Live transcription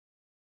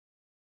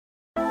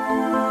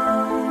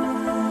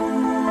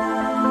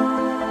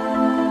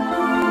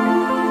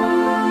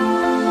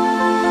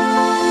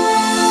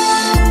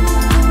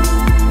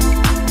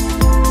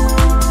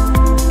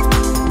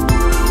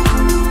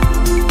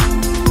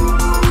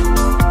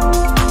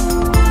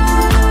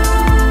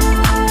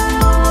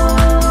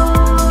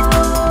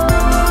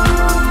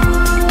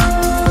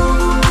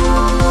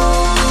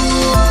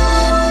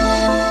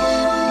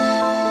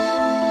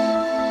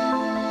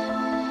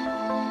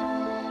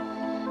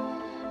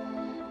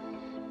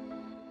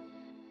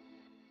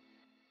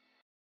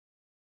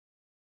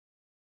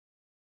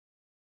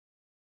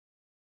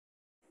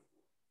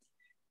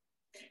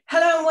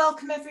Hello and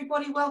welcome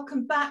everybody.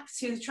 Welcome back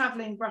to the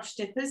Travelling Brush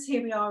Dippers.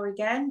 Here we are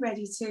again,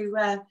 ready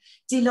to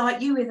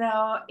delight you with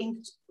our,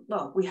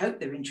 well, we hope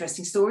they're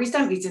interesting stories,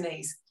 don't we,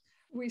 Denise?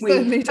 We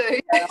certainly do.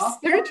 Yes,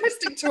 they're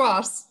interesting to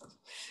us.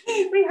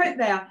 We hope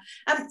they are.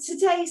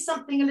 Today,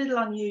 something a little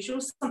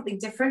unusual, something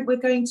different. We're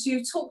going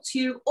to talk to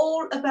you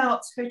all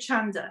about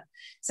HOCHANDA.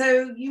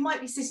 So you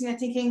might be sitting there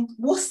thinking,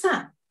 what's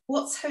that?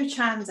 What's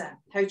HOCHANDA?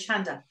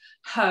 HOCHANDA,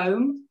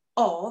 Home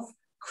of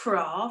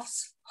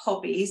Crafts,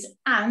 Hobbies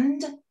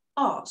and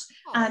Art.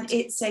 And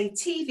it's a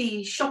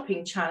TV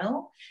shopping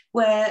channel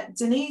where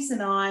Denise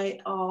and I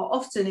are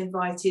often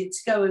invited to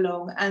go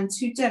along and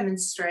to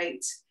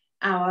demonstrate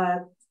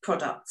our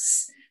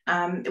products,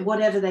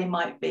 whatever they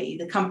might be.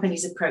 The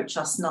companies approach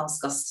us and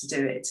ask us to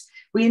do it.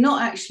 We're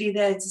not actually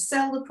there to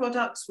sell the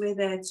products, we're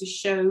there to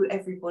show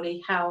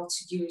everybody how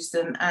to use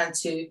them and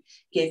to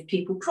give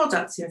people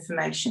product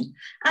information.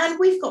 And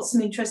we've got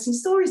some interesting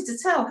stories to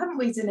tell, haven't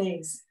we,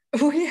 Denise?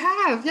 We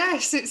have,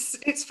 yes.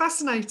 It's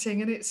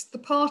fascinating, and it's the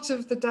part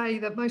of the day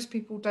that most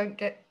people don't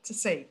get to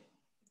see.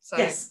 So.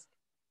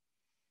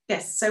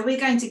 Yes, so we're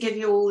going to give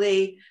you all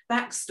the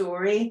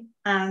backstory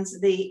and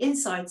the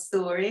inside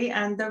story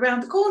and the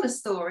round the corner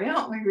story,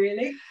 aren't we,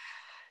 really?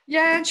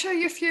 Yeah, and show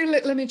you a few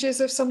little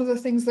images of some of the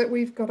things that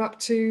we've got up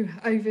to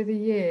over the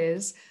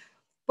years.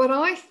 But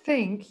I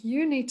think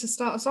you need to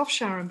start us off,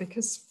 Sharon,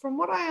 because from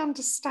what I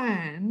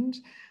understand,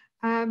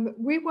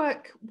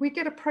 we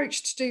get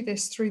approached to do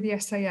this through the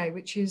SAA,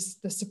 which is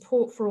the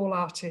Support for All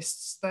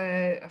Artists.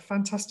 They're a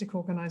fantastic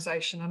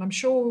organisation, and I'm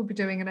sure we'll be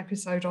doing an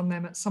episode on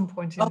them at some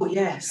point in the future.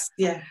 Yes,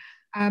 yeah.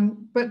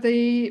 But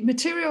the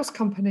materials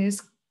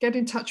companies get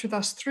in touch with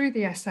us through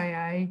the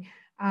SAA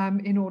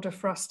in order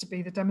for us to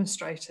be the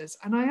demonstrators.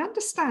 And I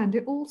understand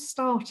it all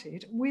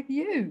started with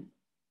you.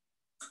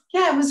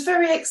 Yeah, it was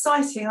very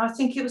exciting. I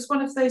think it was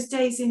one of those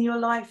days in your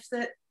life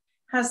that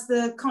has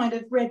the kind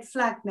of red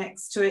flag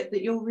next to it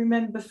that you'll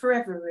remember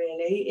forever,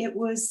 really. It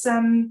was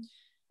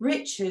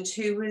Richard,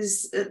 who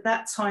was at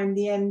that time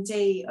the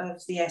MD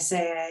of the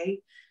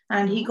SAA,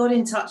 and he got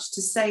in touch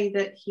to say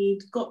that he'd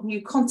got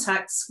new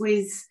contacts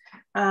with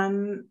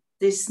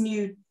this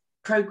new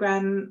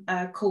program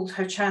called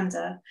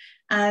HOCHANDA,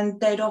 and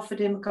they'd offered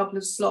him a couple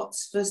of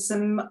slots for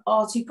some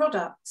arty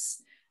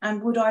products.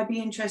 And would I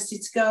be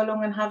interested to go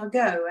along and have a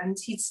go? And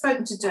he'd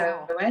spoken to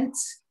Derwent,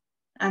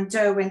 and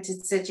Derwent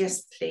had said,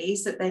 yes,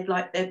 please, that they'd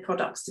like their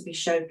products to be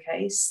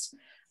showcased.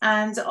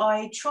 And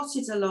I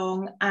trotted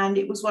along, and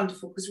it was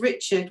wonderful because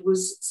Richard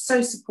was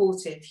so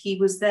supportive. He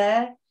was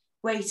there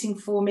waiting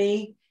for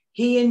me.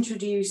 He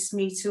introduced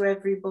me to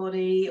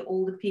everybody,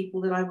 all the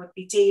people that I would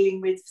be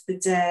dealing with for the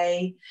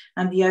day,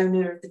 and the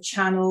owner of the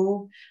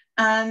channel,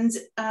 and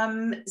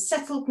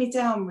settled me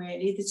down,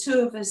 really. The two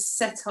of us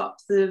set up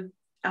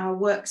our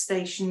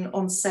workstation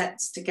on set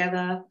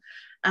together,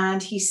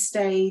 and he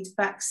stayed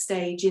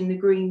backstage in the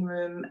green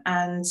room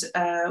and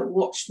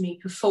watched me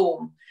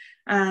perform.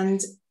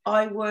 And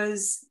I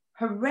was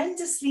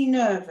horrendously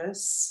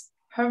nervous,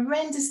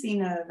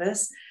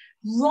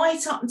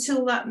 right up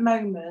until that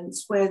moment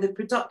where the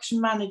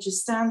production manager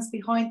stands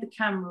behind the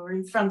camera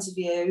in front of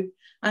you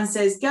and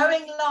says,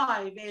 going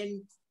live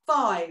in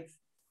 5.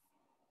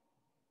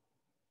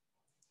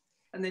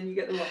 And then you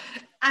get the what?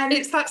 And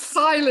it's that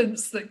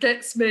silence that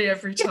gets me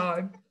every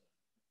time.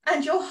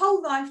 And your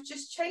whole life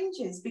just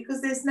changes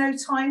because there's no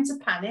time to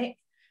panic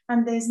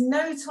and there's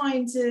no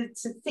time to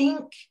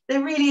think.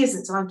 There really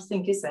isn't time to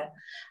think, is there?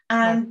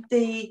 And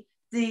no.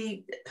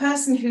 The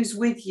person who's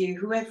with you,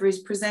 whoever is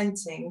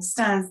presenting,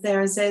 stands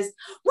there and says,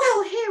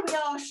 well, here we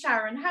are,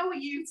 Sharon, how are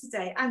you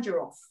today? And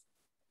you're off.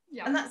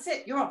 Yeah. And that's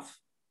it, you're off.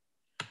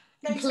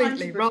 No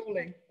completely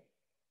rolling.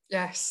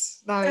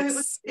 Yes. No,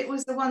 so it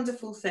was a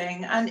wonderful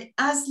thing. And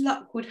as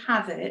luck would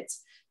have it,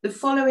 the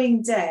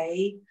following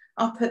day,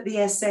 up at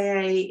the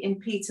SAA in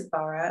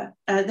Peterborough,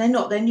 they're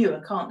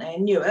Newark, aren't they?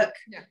 In Newark.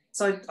 Yeah.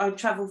 So I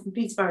travelled from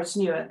Peterborough to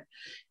Newark.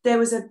 There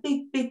was a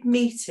big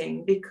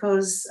meeting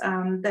because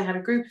they had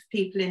a group of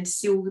people in to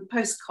see all the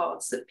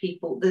postcards that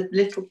the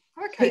little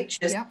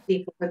pictures that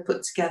people had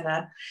put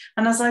together.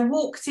 And as I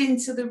walked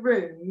into the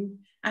room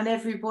and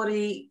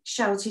everybody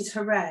shouted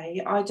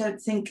hooray, I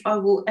don't think I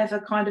will ever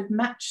kind of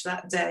match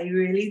that day,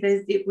 really.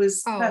 It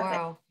was perfect.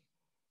 Wow.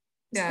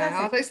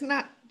 Yeah, isn't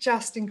that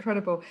just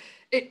incredible?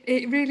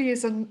 It really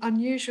is an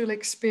unusual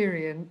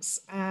experience.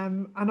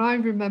 And I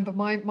remember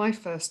my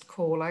first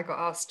call I got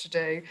asked to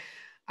do.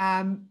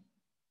 And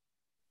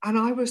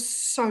I was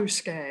so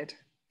scared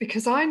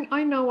because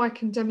I know I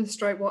can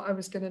demonstrate what I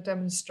was going to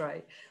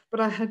demonstrate, but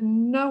I had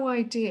no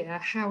idea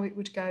how it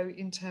would go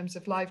in terms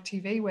of live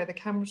TV, where the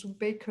cameras would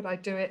be. Could I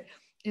do it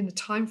in the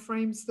time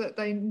frames that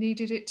they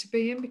needed it to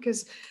be in?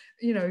 Because,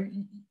 you know,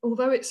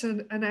 although it's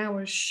an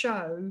hour's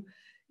show,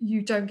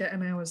 you don't get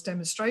an hour's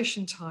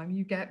demonstration time.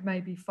 You get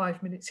maybe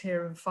 5 minutes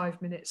here and 5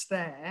 minutes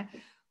there.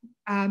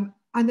 And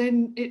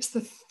then it's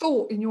the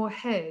thought in your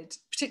head,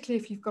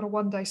 particularly if you've got a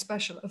one-day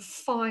special, of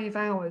 5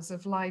 hours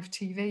of live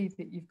TV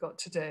that you've got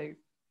to do.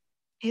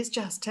 It's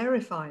just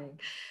terrifying.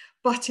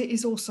 But it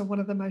is also one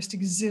of the most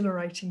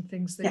exhilarating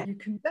things that you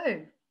can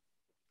do.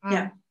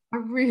 I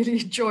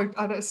really enjoy,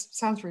 I know it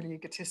sounds really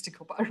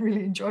egotistical, but I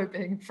really enjoy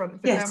being in front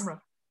of the Yes.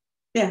 camera.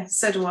 Yeah,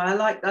 so do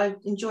I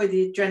enjoy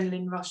the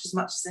adrenaline rush as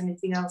much as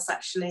anything else,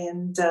 actually.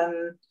 And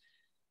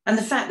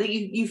the fact that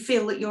you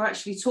feel that you're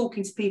actually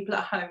talking to people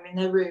at home in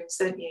their rooms,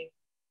 don't you?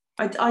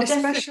 I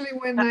Especially definitely,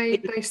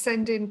 when they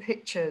send in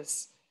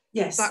pictures.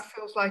 yes, That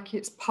feels like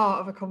it's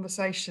part of a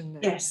conversation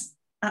then. yes,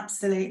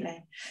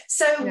 absolutely.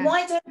 So Yeah.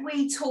 why don't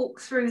we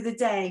talk through the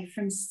day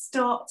from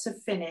start to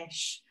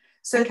finish?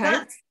 So Okay.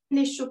 that's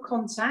initial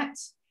contact.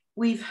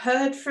 We've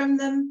heard from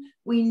them.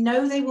 We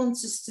know they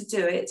want us to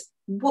do it.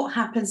 What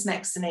happens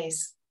next,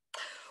 Denise?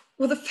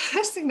 Well, the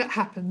first thing that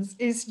happens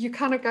is you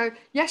kind of go,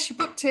 yes, you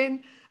booked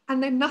in,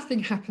 and then nothing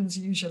happens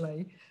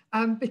usually,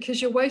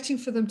 because you're waiting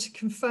for them to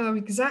confirm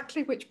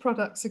exactly which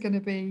products are going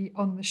to be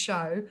on the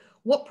show,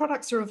 what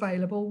products are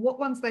available, what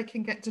ones they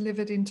can get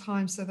delivered in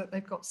time so that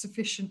they've got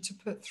sufficient to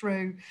put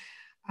through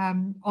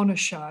on a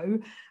show.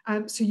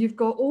 So you've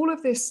got all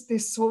of this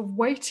sort of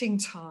waiting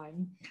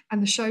time,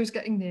 and the show's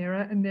getting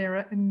nearer and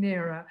nearer and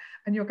nearer,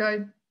 and you're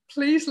going,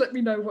 please let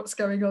me know what's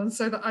going on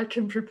so that I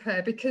can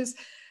prepare, because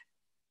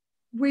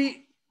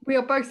we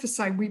are both the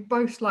same. We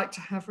both like to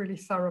have really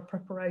thorough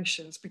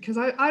preparations, because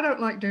I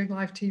don't like doing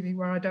live TV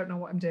where I don't know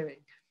what I'm doing.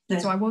 No.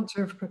 So I want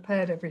to have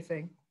prepared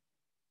everything.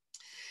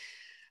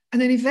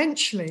 And then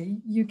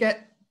eventually you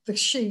get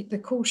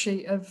the call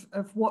sheet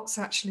of what's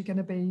actually going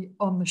to be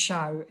on the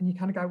show. And you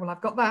kind of go, well,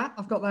 I've got that,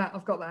 I've got that,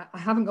 I've got that. I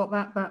haven't got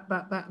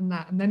that, and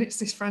that. And then it's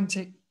this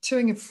frantic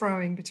toing and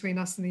froing between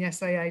us and the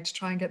SAA to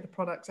try and get the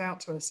products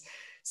out to us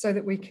so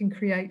that we can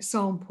create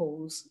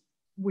samples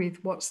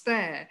with what's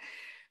there.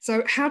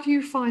 So how do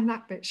you find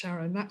that bit,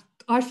 Sharon?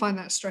 I find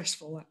that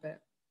stressful, that bit.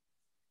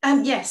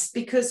 Yes,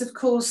 because of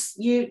course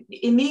you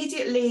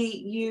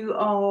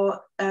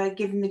are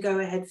given the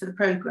go-ahead for the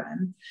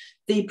programme.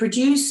 The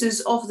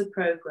producers of the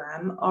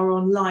programme are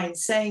online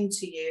saying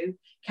to you,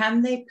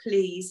 can they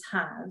please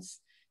have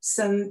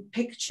some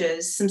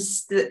pictures,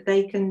 that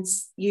they can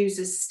use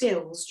as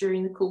stills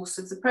during the course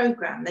of the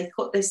programme. They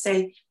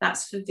say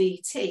that's for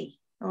VT,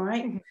 all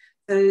right? Mm-hmm.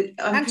 So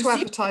and to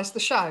advertise the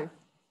show.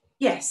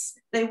 Yes,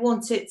 they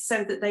want it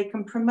so that they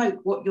can promote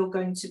what you're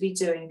going to be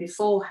doing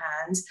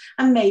beforehand,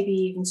 and maybe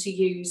even to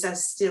use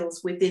as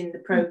stills within the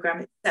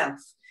programme itself.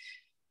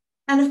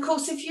 And of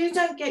course, if you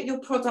don't get your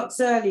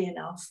products early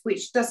enough,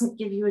 which doesn't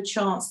give you a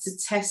chance to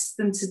test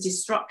them to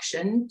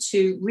destruction,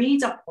 to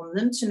read up on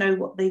them, to know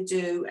what they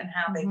do and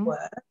how they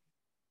work,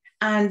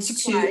 and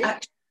to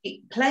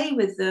actually play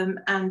with them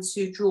and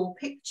to draw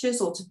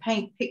pictures or to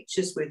paint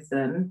pictures with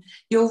them,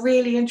 you're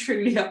really and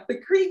truly up the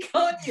creek,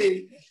 aren't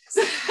you?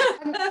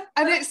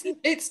 and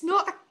it's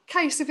not a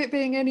case of it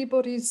being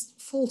anybody's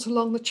fault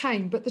along the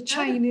chain, but the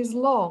chain is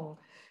long.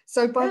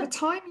 So by the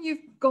time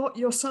you've got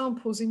your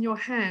samples in your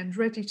hand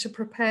ready to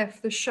prepare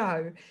for the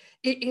show,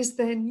 it is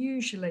then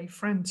usually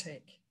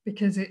frantic,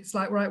 because it's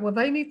like, right, well,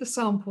 they need the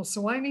samples,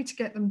 so I need to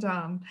get them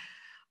done.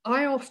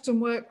 I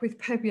often work with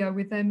Pebio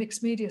with their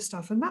mixed media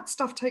stuff, and that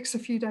stuff takes a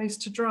few days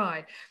to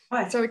dry.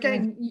 Right. So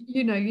again,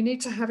 you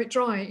need to have it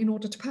dry in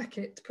order to pack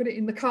it, to put it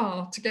in the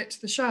car to get to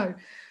the show.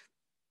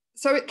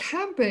 So it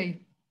can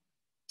be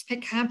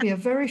a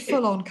very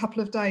full-on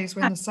couple of days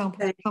when the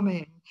samples come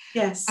in.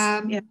 Yes.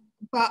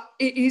 But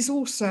it is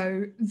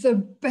also the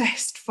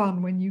best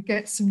fun when you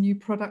get some new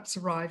products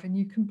arrive and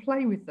you can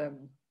play with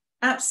them.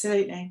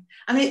 Absolutely.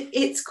 And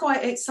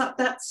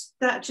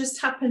that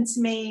just happened to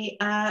me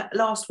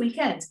last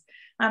weekend.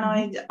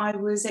 And I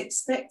was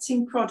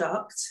expecting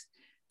product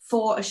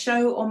for a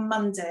show on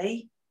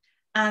Monday,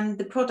 and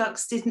the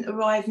products didn't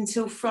arrive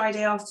until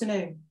Friday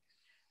afternoon.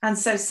 And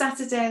so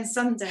Saturday and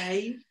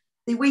Sunday,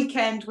 the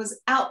weekend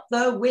was out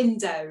the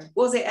window.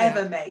 Was it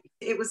ever, mate?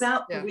 It was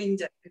out the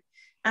window.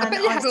 And I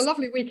bet you had a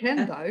lovely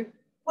weekend, though.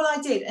 Well,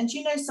 I did. And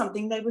you know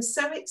something? They were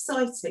so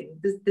exciting.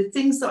 The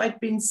things that I'd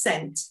been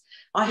sent,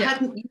 I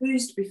hadn't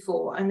used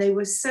before, and they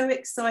were so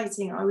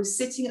exciting. I was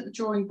sitting at the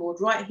drawing board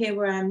right here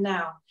where I am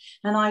now.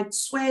 And I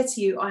swear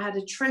to you, I had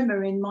a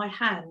tremor in my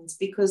hands,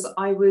 because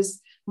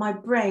my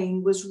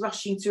brain was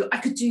rushing through. I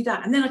could do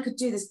that, and then I could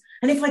do this.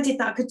 And if I did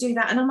that, I could do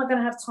that. And am I going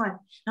to have time?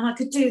 And I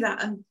could do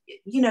that. And,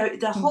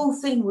 the whole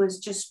thing was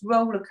just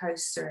roller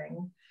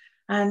coastering.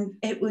 And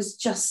it was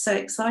just so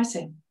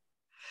exciting.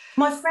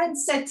 My friend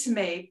said to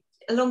me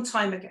a long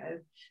time ago,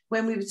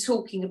 when we were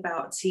talking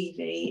about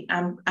TV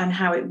and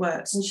how it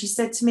works, and she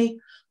said to me,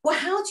 well,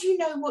 how do you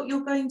know what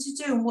you're going to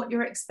do and what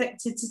you're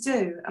expected to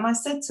do? And I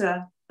said to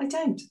her, I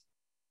don't.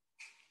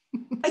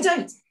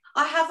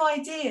 I have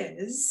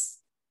ideas,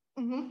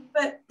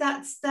 but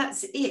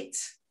that's it.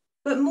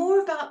 But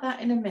more about that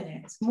in a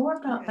minute.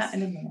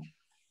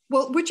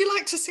 Well, would you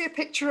like to see a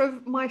picture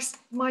of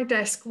my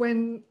desk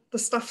when the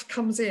stuff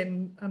comes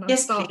in and I'm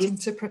starting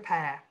to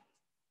prepare?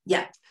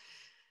 Yeah.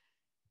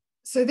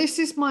 So this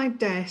is my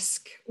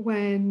desk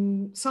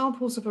when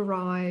samples have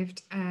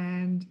arrived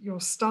and you're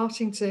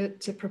starting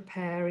to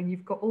prepare, and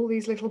you've got all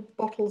these little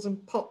bottles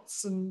and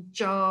pots and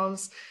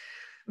jars.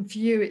 And for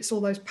you, it's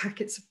all those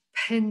packets of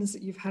pens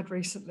that you've had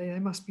recently. They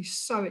must be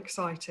so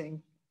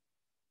exciting.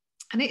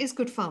 And it is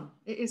good fun.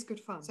 It is good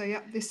fun. So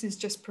yeah, this is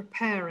just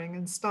preparing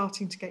and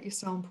starting to get your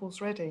samples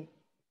ready.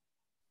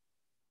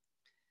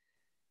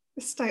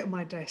 The state of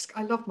my desk.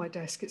 I love my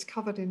desk. It's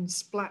covered in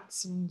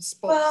splats and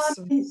spots.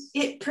 Well,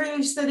 it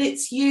proves that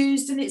it's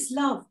used and it's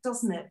loved,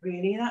 doesn't it,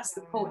 really? That's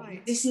the point.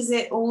 Right. This is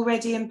it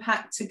already in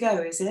pack to go,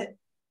 is it?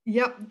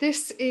 Yep,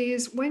 this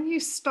is when you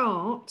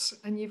start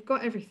and you've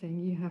got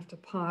everything, you have to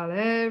pile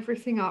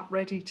everything up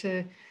ready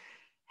to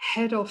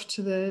head off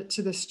to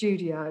the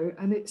studio.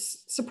 And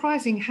it's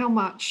surprising how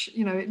much,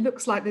 you know, it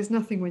looks like there's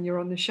nothing when you're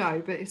on the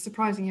show, but it's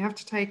surprising. You have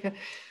to take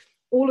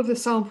all of the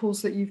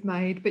samples that you've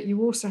made, but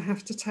you also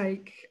have to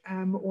take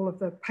all of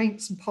the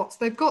paints and pots.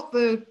 They've got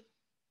the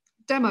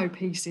demo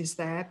pieces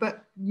there,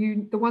 but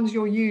the ones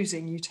you're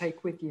using, you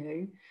take with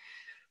you.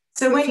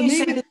 So but when you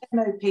say the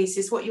demo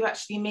pieces, what you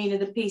actually mean are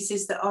the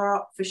pieces that are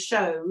up for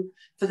show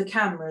for the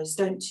cameras,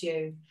 don't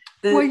you?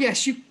 Well,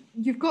 yes,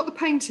 you've got the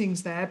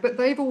paintings there, but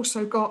they've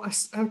also got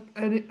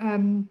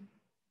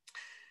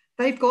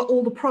they've got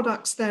all the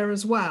products there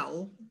as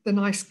well, the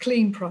nice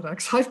clean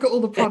products. I've got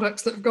all the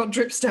products that have got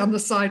drips down the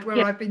side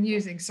where I've been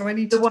using, so I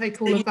need to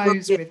take all of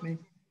those with me.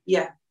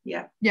 Yeah.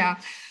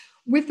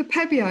 With the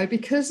Pebeo,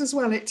 because as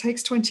well it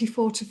takes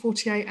 24 to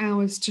 48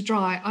 hours to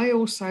dry, I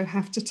also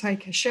have to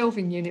take a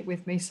shelving unit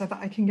with me so that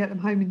I can get them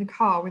home in the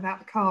car without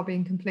the car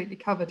being completely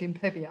covered in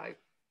Pebeo.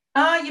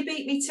 Ah, you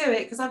beat me to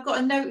it, because I've got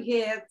a note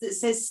here that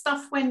says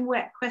stuff when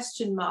wet,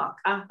 question mark.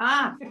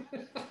 Aha.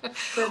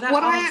 So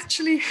what I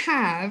actually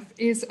have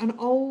is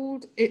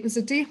it was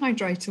a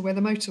dehydrator where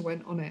the motor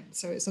went on it.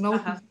 So it's an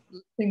old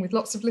thing with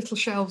lots of little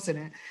shelves in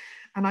it.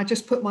 And I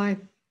just put my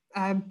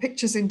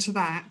pictures into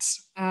that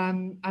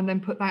and then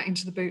put that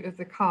into the boot of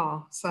the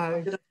car.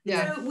 So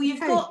yeah. So we've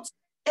got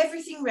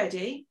everything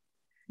ready.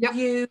 Yep.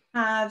 You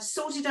have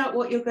sorted out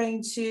what you're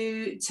going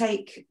to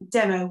take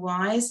demo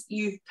wise.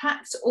 You've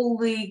packed all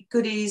the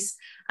goodies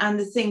and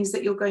the things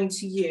that you're going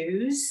to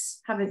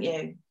use, haven't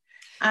you?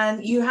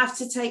 And you have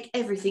to take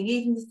everything,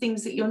 even the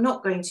things that you're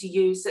not going to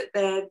use,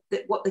 that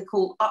what they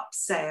call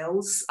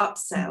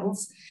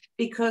upsells,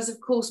 because of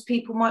course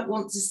people might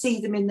want to see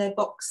them in their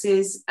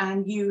boxes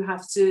and you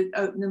have to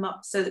open them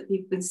up so that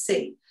people can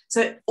see.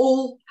 So it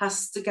all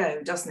has to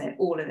go, doesn't it?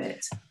 All of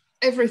it.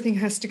 Everything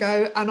has to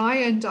go, and I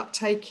end up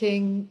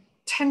taking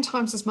 10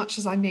 times as much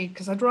as I need,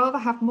 because I'd rather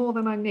have more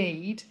than I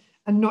need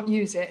and not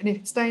use it, and if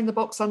it stay in the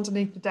box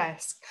underneath the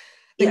desk,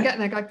 then get in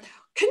there and go,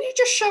 can you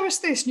just show us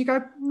this? And you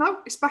go, no,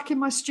 it's back in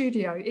my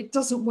studio. It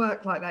doesn't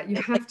work like that. You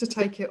have to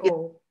take it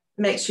all.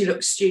 It makes you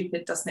look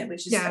stupid, doesn't it?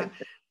 Which is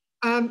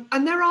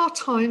and there are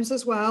times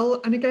as well,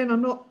 and again,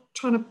 I'm not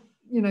trying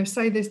to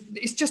say this,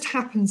 it just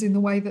happens in the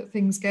way that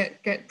things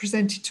get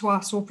presented to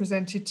us or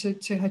presented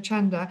to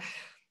HOCHANDA,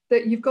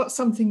 that you've got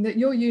something that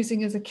you're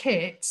using as a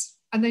kit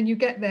and then you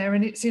get there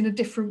and it's in a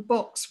different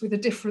box with a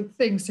different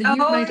thing. So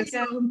you've made a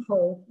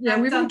sample. Yeah,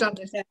 we've all done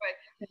this.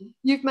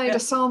 You've made a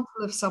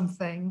sample of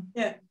something.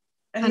 Yeah.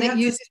 And it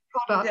uses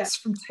products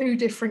from 2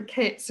 different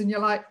kits and you're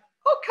like,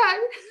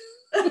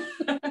 okay.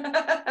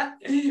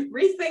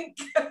 Rethink.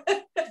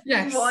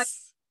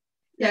 Yes.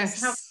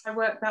 Yes, how can I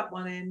work that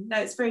one in? No,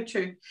 it's very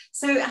true.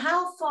 So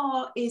how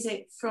far is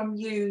it from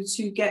you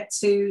to get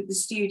to the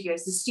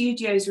studios? The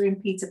studios are in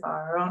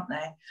Peterborough, aren't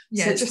they?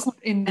 Yeah, so just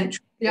in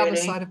the other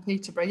side of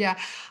Peterborough. Yeah,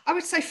 I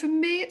would say for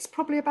me, it's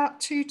probably about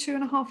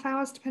 2.5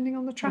 hours, depending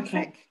on the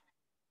traffic. Okay.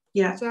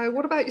 Yeah. So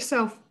what about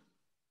yourself?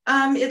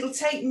 It'll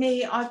take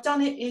me, I've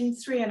done it in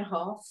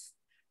 3.5.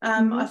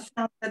 I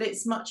found that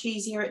it's much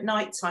easier at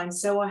night time.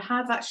 So I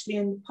have actually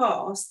in the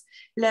past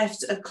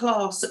left a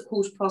class at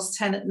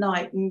 10:15 at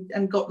night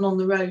and gotten on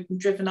the road and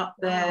driven up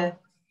there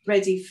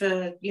ready for,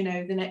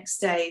 the next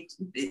day.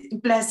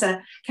 Bless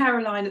her.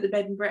 Caroline at the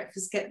bed and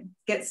breakfast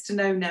gets to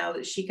know now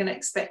that she can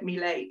expect me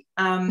late.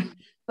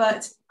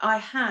 But I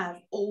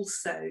have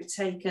also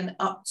taken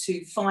up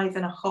to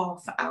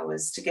 5.5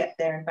 hours to get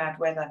there in bad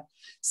weather.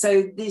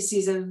 So this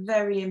is a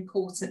very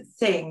important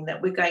thing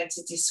that we're going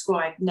to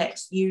describe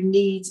next. You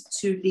need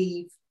to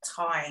leave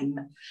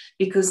time,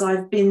 because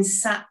I've been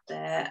sat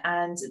there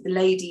and the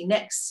lady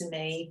next to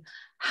me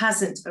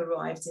hasn't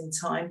arrived in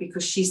time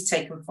because she's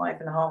taken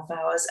 5.5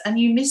 hours, and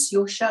you miss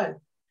your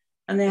show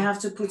and they have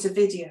to put a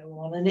video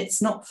on and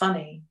it's not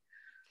funny.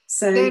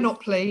 So they're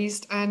not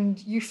pleased and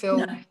you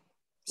feel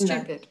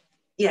stupid.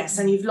 Yes,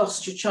 and you've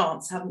lost your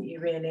chance, haven't you,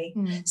 really?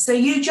 So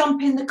you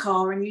jump in the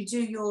car and you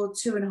do your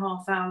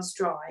 2.5 hours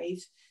drive.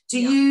 Do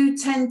you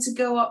tend to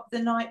go up the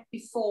night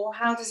before?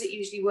 How does it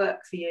usually work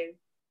for you?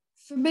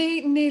 For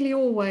me, nearly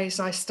always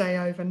I stay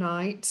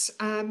overnight.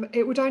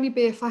 It would only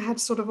be if I had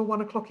sort of a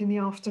 1 o'clock in the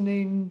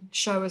afternoon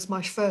show as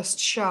my first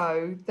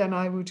show, then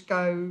I would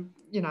go,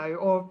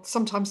 or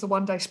sometimes the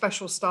one-day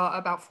specials start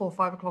about 4 or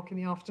 5 o'clock in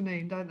the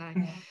afternoon, don't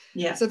they?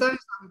 Yeah. So those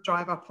I would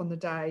drive up on the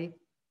day.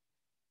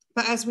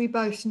 But as we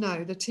both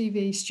know, the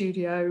TV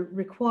studio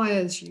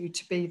requires you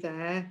to be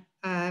there.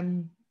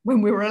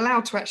 When we were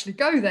allowed to actually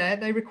go there,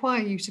 they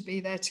require you to be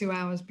there 2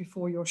 hours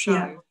before your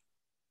show.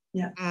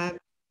 Yeah.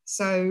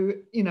 So,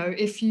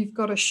 if you've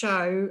got a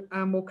show,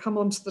 and we'll come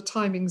on to the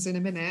timings in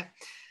a minute,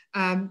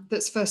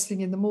 that's first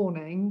thing in the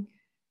morning,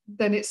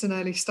 then it's an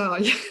early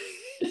start.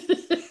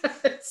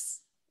 Yes.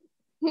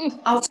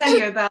 I'll tell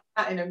you about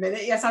that in a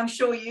minute. Yes, I'm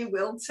sure you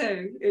will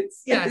too.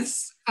 It's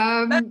yes.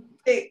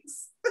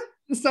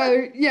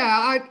 So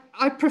yeah,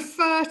 I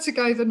prefer to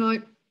go the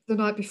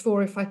night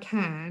before if I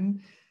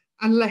can,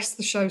 unless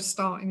the shows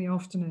start in the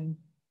afternoon.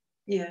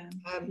 Yeah.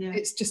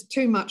 It's just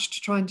too much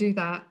to try and do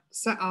that,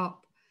 set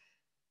up,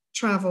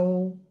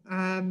 travel,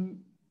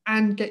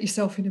 and get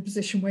yourself in a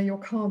position where you're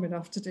calm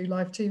enough to do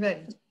live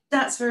TV.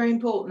 That's very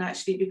important,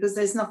 actually, because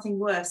there's nothing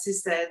worse,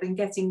 is there, than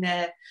getting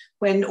there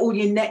when all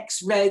your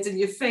neck's red and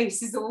your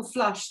face is all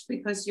flushed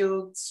because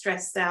you're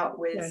stressed out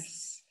with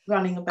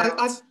running about.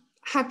 I've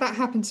had that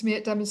happen to me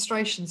at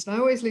demonstrations, and I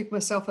always leave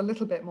myself a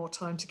little bit more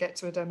time to get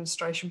to a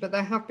demonstration, but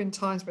there have been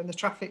times when the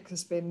traffic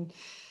has been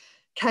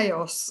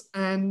chaos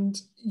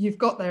and you've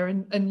got there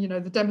and you know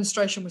the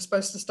demonstration was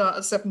supposed to start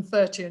at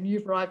 7:30 and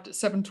you've arrived at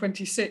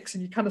 7:26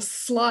 and you kind of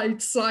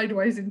slide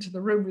sideways into the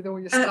room with all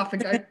your stuff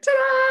and go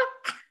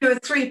ta-da! Do a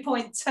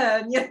 3-point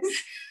turn, yes.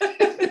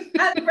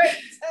 And great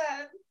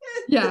turn.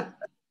 Yeah,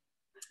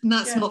 and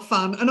that's not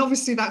fun, and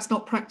obviously that's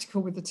not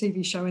practical with the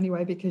TV show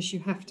anyway because you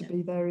have to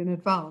be there in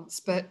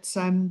advance, but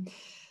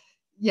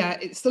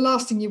it's the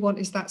last thing you want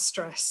is that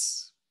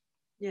stress.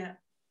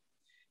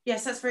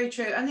 Yes, that's very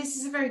true. And this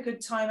is a very good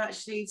time,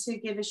 actually, to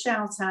give a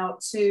shout out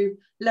to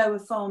Lower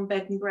Farm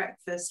Bed and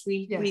Breakfast.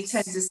 We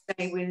tend to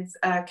stay with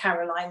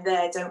Caroline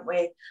there, don't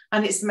we?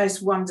 And it's the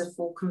most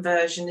wonderful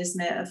conversion, isn't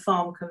it? A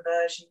farm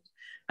conversion.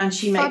 And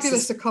she makes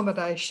fabulous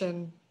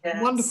accommodation,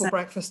 wonderful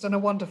breakfast and a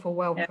wonderful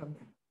welcome.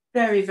 Yeah.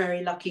 Very,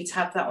 very lucky to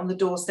have that on the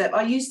doorstep.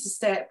 I used to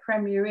stay at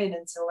Premier Inn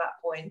until that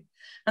point.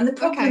 And the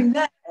problem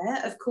there,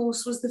 of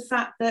course, was the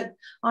fact that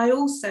I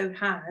also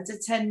had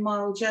a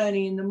 10-mile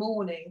journey in the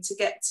morning to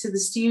get to the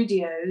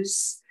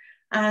studios,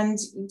 and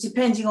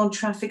depending on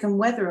traffic and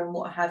weather and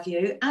what have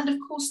you, and of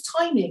course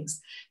timings,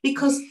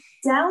 because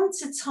down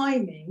to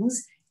timings,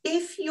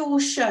 if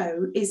your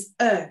show is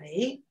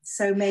early,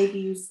 so maybe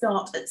you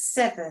start at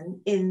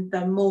 7 in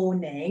the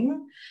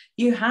morning,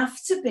 you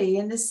have to be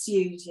in the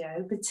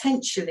studio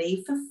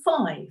potentially for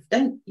 5,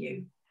 don't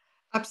you?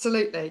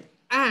 Absolutely.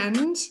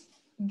 And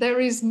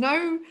there is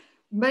no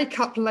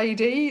makeup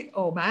lady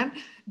or man.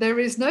 There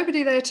is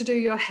nobody there to do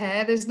your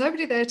hair. There's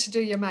nobody there to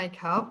do your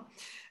makeup.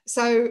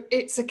 So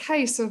it's a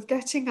case of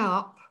getting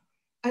up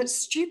at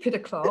stupid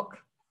o'clock,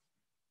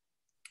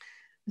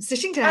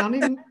 sitting down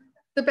in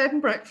the bed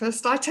and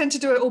breakfast. I tend to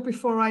do it all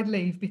before I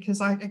leave because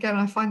I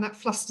find that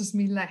flusters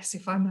me less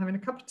if I'm having a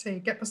cup of tea,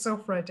 get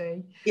myself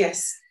ready.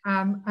 Yes.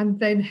 And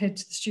then head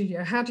to the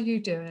studio. How do you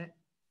do it?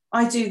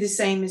 I do the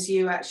same as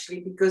you, actually,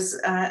 because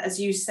as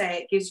you say,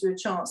 it gives you a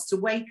chance to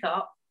wake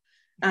up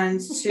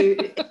and to,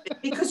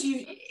 because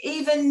you,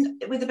 even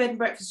with the bed and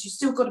breakfast, you've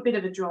still got a bit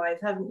of a drive,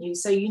 haven't you?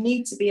 So you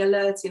need to be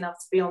alert enough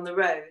to be on the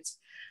road.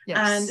 Yes.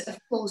 And of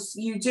course,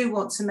 you do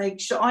want to make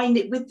sure,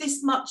 with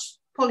this much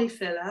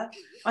polyfiller,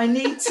 I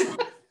need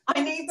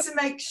to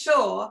make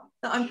sure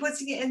that I'm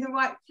putting it in the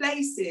right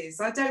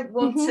places. I don't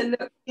want to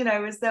look,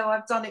 as though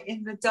I've done it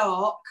in the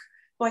dark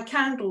by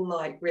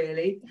candlelight,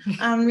 really.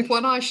 With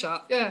one eye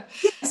shut, yeah.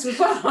 Yes, with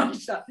one eye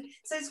shut.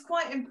 So it's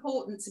quite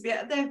important to be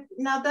there.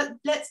 Now, that,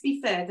 let's be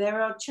fair,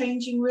 there are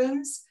changing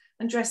rooms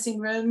and dressing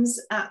rooms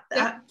at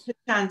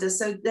HOCHANDA,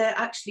 so they're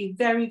actually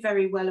very,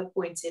 very well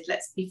appointed,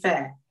 let's be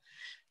fair.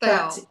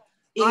 I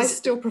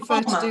still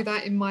prefer to do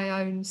that in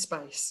my own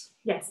space.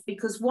 Yes,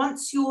 because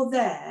once you're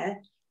there,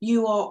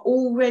 you are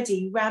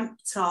already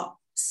ramped up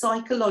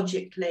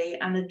psychologically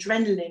and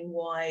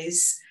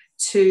adrenaline-wise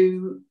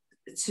to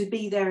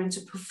be there and to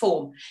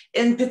perform.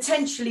 And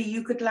potentially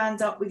you could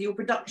land up with your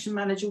production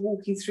manager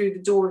walking through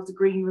the door of the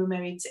green room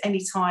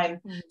any time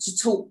to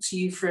talk to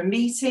you for a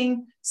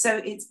meeting.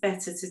 So it's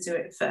better to do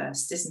it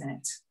first, isn't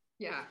it?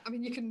 Yeah, I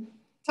mean, you can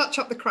touch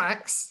up the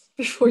cracks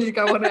before you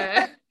go on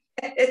air,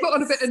 put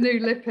on a bit of new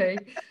lippy,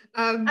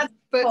 but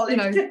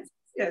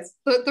yes,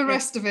 the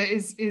rest of it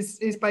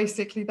is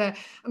basically there.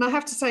 And I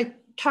have to say,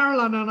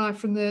 Caroline and I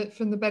from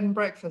the bed and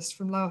breakfast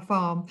from Lower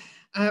Farm,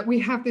 we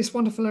have this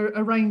wonderful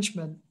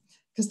arrangement.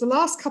 Because the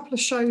last couple of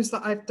shows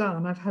that I've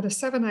done, I've had a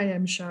 7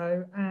 a.m.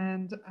 show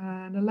and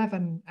an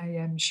 11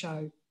 a.m.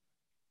 show.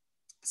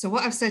 So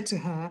what I've said to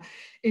her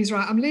is,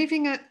 right, I'm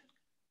leaving at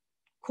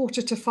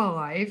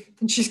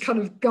 4:45, and she's kind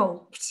of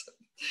gulped.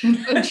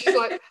 And she's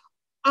like,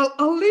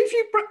 I'll leave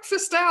you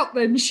breakfast out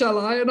then, shall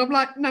I? And I'm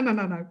like,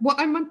 no. What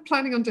I'm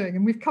planning on doing,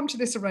 and we've come to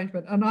this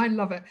arrangement, and I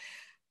love it.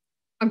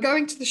 I'm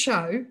going to the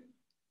show.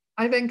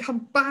 I then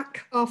come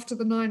back after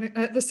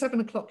the 7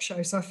 o'clock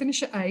show. So I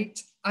finish at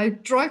 8. I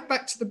drive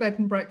back to the bed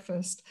and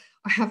breakfast.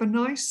 I have a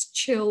nice,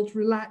 chilled,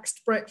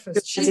 relaxed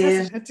breakfast. She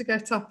hasn't had to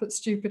get up at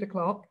stupid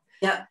o'clock.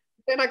 Yeah.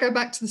 Then I go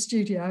back to the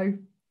studio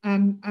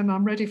and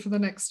I'm ready for the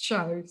next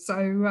show.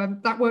 So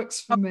that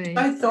works for me.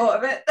 I thought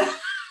of it.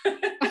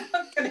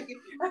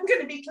 I'm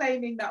going to be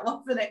claiming that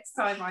one the next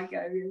time I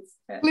go.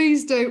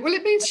 Please do. Well,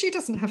 it means she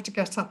doesn't have to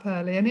get up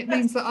early, and it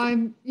means that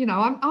I'm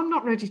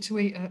not ready to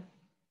eat at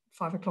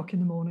 5 o'clock in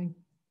the morning.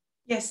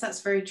 Yes,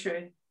 that's very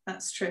true.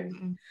 That's true.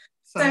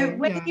 So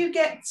when you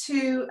get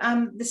to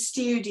the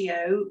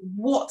studio,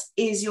 what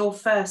is your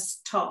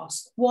first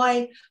task?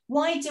 Why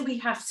do we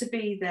have to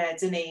be there,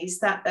 Denise,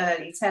 that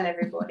early? Tell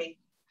everybody.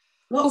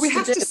 Well, we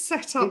have to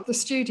set up the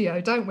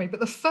studio, don't we? But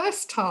the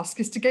first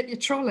task is to get your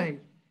trolley.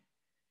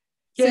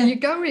 So you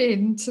go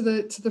in to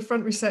the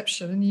front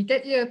reception and you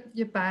get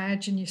your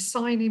badge and you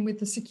sign in with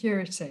the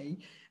security.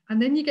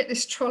 And then you get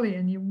this trolley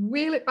and you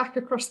wheel it back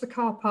across the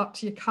car park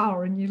to your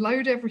car and you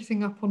load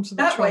everything up onto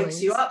the trolley. That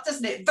wakes you up,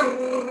 doesn't it?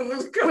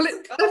 Well,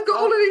 they've got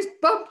all of these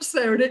bumps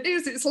there, and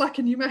it's like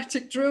a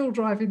pneumatic drill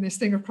driving this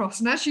thing across.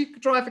 And as you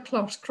drive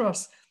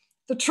across,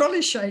 the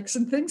trolley shakes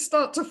and things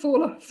start to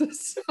fall off the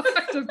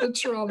side of the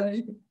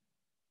trolley.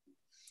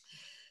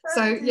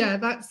 So yeah,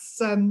 that's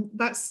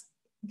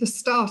the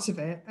start of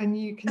it. And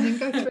you can then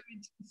go through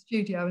into the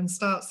studio and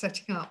start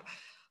setting up.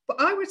 But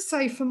I would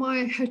say for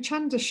my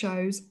HOCHANDA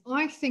shows,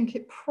 I think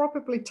it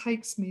probably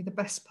takes me the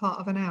best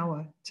part of an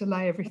hour to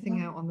lay everything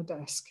out on the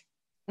desk.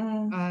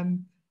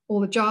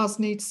 All the jars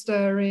need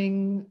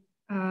stirring,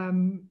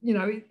 and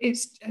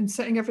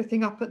setting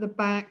everything up at the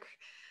back.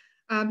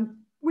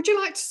 Would you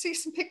like to see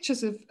some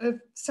pictures of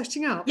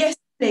setting up? Yes,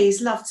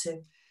 please, love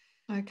to.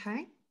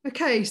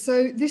 Okay,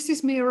 so this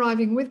is me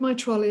arriving with my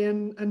trolley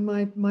and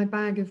my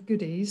bag of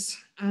goodies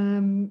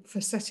for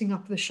setting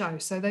up the show.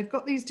 So they've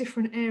got these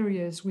different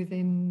areas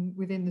within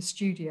the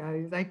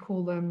studio. They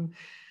call them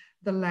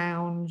the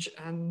lounge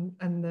and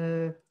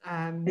the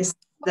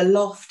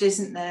loft,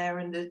 isn't there?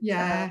 And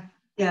the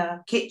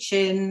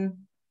kitchen.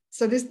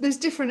 So there's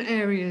different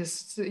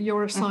areas that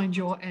you're assigned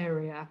your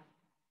area.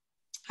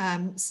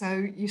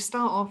 So you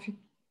start off, you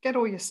get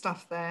all your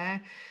stuff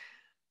there.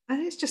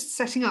 And it's just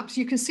setting up.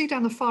 So you can see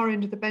down the far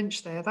end of the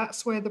bench there,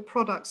 that's where the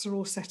products are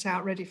all set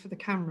out ready for the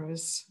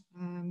cameras.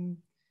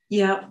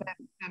 They're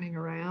scanning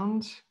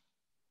around.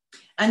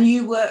 And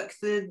you work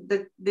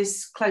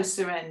this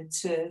closer end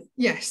to...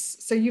 Yes,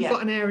 so you've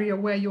got an area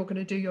where you're going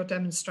to do your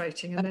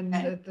demonstrating, and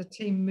then the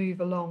team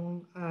move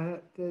along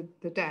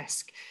the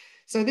desk.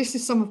 So this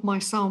is some of my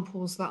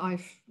samples that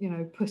I've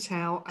put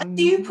out. And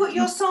do you put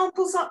your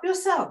samples up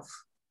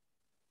yourself?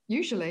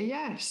 Usually,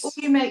 yes. Or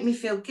you make me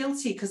feel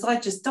guilty because I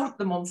just dumped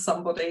them on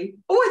somebody.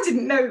 Oh, I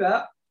didn't know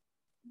that.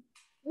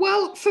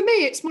 Well, for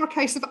me, it's more a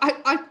case of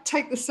I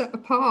take the set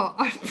apart.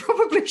 I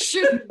probably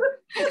shouldn't.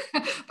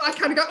 But I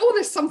kind of go, oh,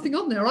 there's something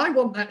on there. I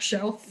want that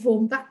shelf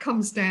form. That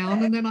comes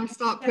down. And then I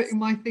start putting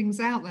my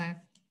things out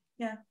there.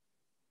 Yeah.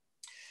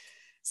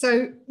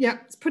 So,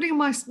 it's putting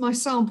my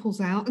samples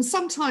out. And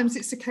sometimes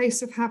it's a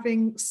case of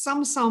having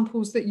some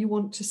samples that you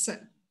want to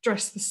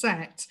dress the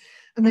set.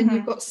 And then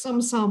you've got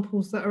some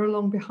samples that are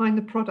along behind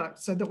the product,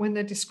 so that when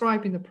they're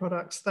describing the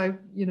products, the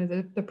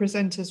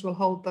presenters will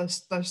hold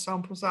those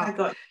samples up.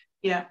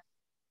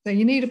 So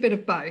you need a bit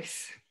of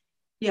both.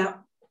 Yeah.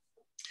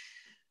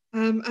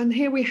 And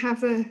here we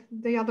have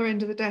the other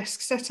end of the desk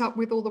set up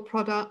with all the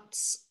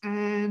products,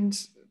 and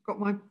got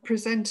my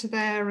presenter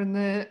there and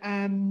the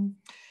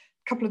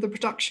couple of the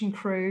production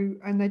crew,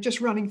 and they're just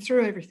running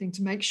through everything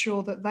to make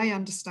sure that they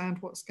understand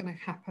what's going to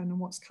happen and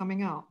what's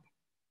coming up.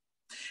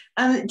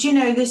 And do you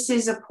know, this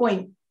is a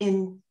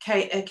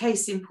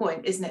case in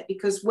point, isn't it?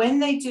 Because when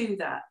they do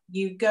that,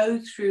 you go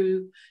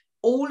through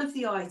all of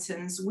the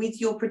items with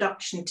your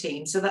production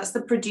team. So that's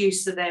the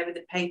producer there with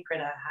the paper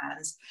in her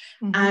hands,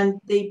 and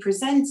the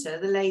presenter,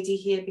 the lady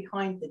here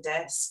behind the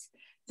desk.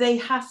 They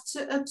have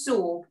to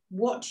absorb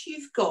what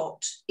you've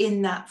got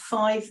in that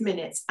 5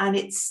 minutes, and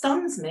it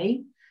stuns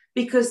me.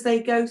 Because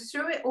they go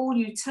through it all,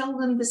 you tell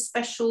them the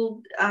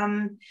special,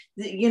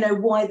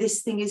 why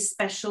this thing is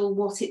special,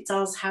 what it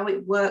does, how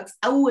it works.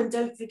 Oh, and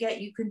don't forget,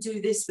 you can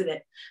do this with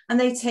it. And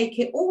they take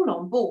it all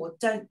on board,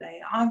 don't they?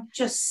 I'm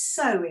just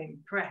so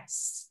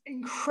impressed.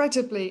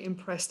 Incredibly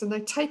impressed. And they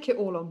take it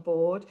all on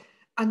board.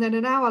 And then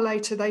an hour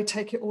later, they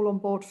take it all on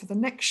board for the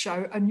next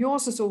show. And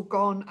yours is all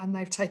gone, and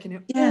they've taken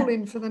it all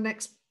in for the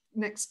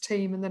next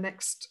team and the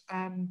next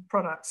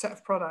set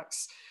of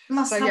products.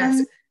 Must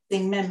have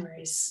amazing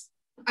memories.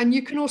 And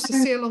you can also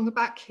see along the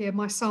back here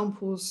my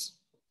samples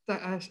that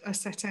are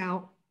set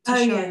out to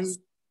show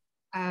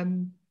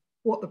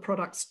what the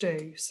products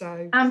do.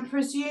 So, and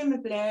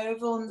presumably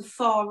over on the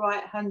far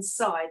right hand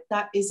side,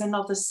 that is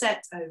another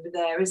set over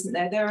there, isn't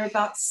there? There are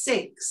about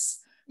 6,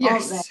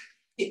 yes, aren't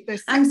there?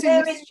 And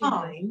bear in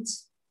mind,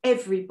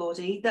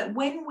 everybody, that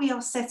when we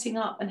are setting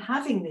up and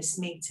having this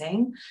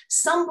meeting,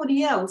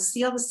 somebody else,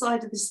 the other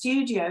side of the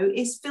studio,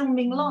 is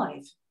filming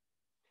live.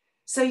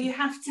 So you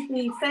have to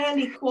be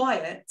fairly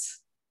quiet.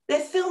 They're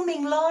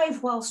filming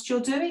live whilst you're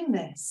doing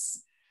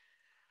this.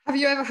 Have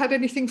you ever had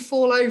anything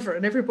fall over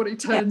and everybody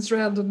turns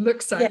around and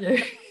looks at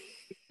you?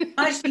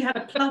 I actually had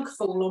a plug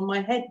fall on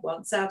my head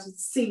once out of the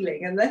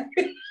ceiling, and then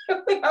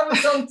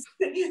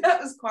that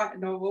was quite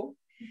novel.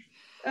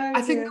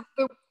 I think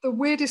the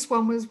weirdest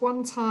one was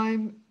one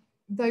time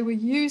they were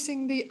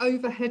using the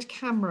overhead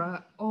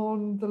camera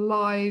on the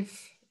live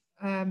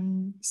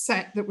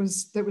set that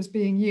was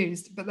being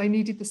used, but they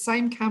needed the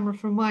same camera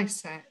from my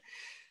set.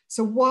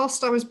 So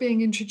whilst I was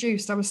being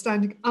introduced, I was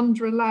standing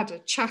under a ladder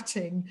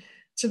chatting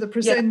to the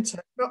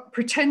presenter, not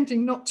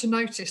pretending not to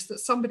notice that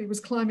somebody was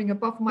climbing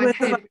above my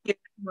head to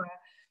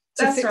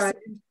That's fix right.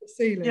 it into the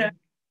ceiling.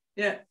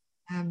 Yeah.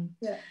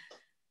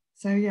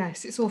 So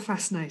yes, it's all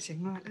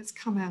fascinating. Right, let's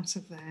come out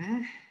of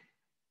there.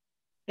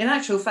 In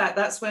actual fact,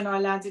 that's when I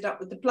landed up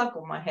with the plug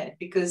on my head,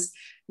 because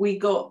we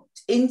got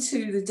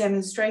into the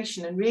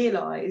demonstration and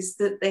realised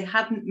that they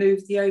hadn't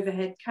moved the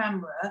overhead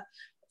camera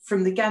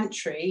from the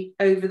gantry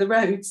over the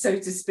road, so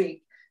to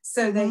speak.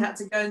 So they had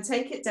to go and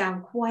take it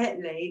down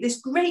quietly.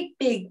 This great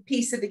big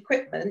piece of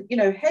equipment, you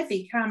know,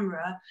 heavy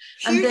camera.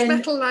 Huge, and then,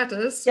 metal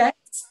ladders. Yes,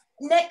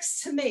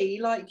 next to me,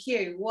 like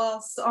you,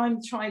 whilst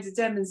I'm trying to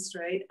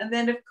demonstrate. And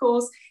then, of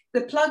course,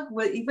 the plug,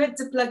 he went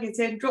to plug it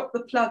in, dropped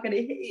the plug, and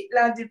it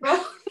landed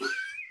right.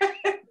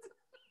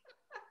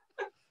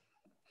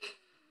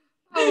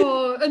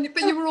 Oh,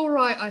 but you were all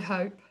right, I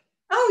hope.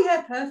 Oh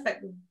yeah,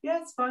 perfectly.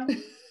 Yeah, it's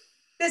fine.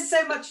 There's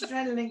so much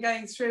adrenaline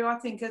going through. I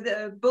think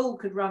a bull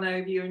could run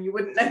over you and you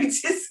wouldn't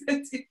notice.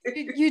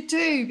 You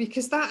do,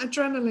 because that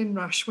adrenaline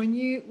rush when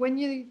you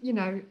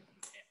know,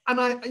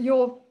 and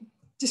your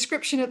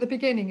description at the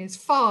beginning is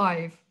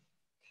 5.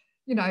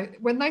 You know,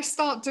 when they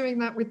start doing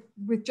that with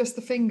just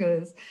the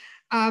fingers,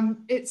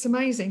 it's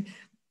amazing.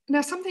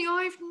 Now, something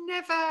I've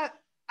never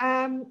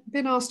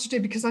been asked to do,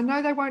 because I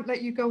know they won't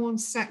let you go on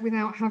set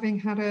without having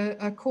had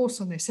a course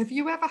on this. Have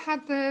you ever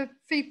had the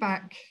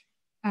feedback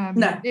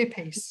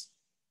earpiece?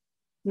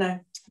 No.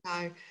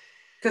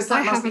 Because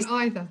I haven't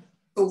either.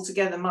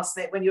 Altogether,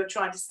 mustn't it? When you're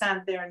trying to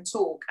stand there and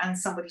talk, and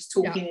somebody's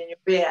talking in your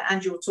ear,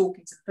 and you're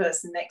talking to the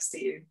person next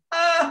to you.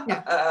 No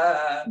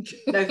thanks.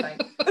 You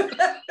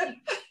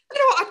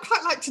know what? I'd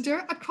quite like to do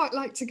it. I'd quite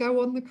like to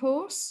go on the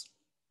course.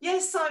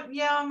 Yes,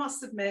 I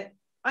must admit,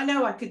 I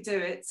know I could do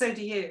it. So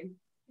do you.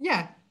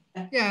 Yeah.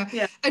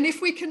 And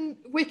if we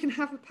can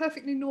have a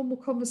perfectly normal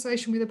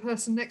conversation with a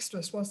person next to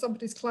us while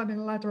somebody's climbing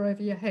a ladder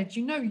over your head,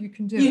 you know you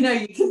can do it. You know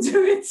you can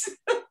do it.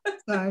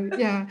 So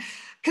yeah,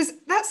 because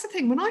that's the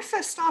thing. When I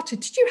first started,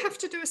 did you have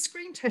to do a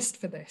screen test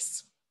for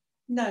this?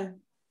 No.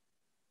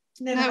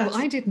 No,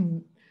 I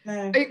didn't.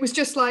 No. It was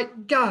just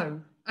like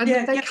go, and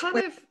they kind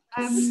of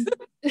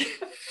they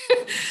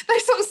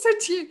sort of said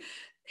to you,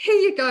 "Here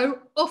you go,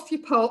 off you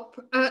pop.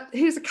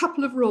 Here's a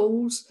couple of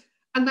rules,"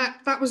 and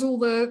that was all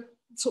the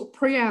sort of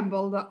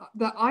preamble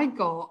that I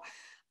got.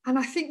 And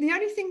I think the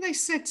only thing they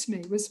said to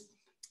me was,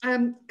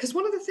 because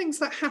one of the things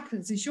that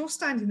happens is you're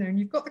standing there and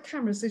you've got the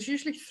cameras. There's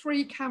usually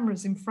 3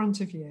 cameras in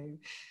front of you,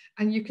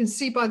 and you can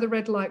see by the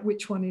red light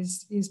which one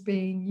is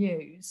being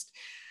used.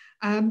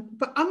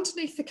 But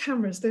underneath the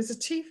cameras, there's a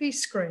TV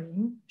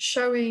screen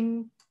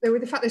showing,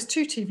 in fact, there's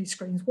 2 TV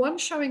screens, one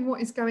showing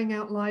what is going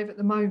out live at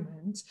the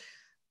moment,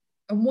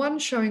 and one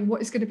showing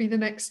what is going to be the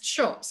next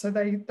shot. So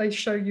they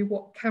show you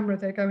what camera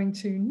they're going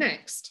to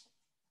next.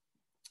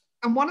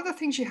 And one of the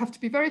things you have to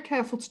be very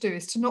careful to do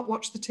is to not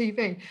watch the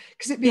TV,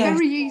 because it'd be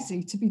very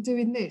easy to be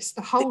doing this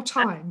the whole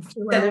time.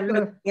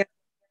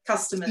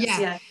 Customers,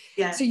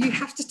 yeah. So you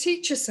have to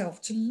teach yourself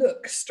to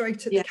look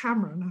straight at the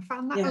camera, and I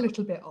found that a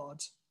little bit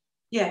odd.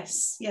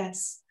 Yes.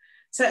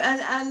 So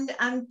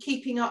and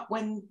keeping up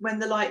when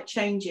the light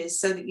changes,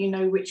 so that you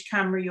know which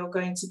camera you're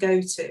going to go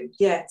to.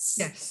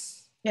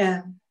 Yes.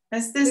 Yeah.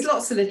 There's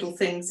lots of little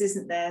things,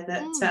 isn't there,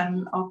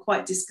 that are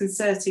quite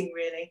disconcerting,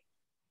 really.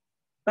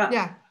 But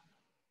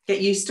get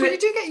used to it. You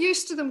do get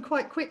used to them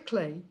quite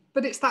quickly,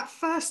 but it's that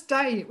first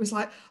day, it was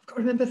like, I've got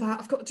to remember that,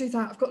 I've got to do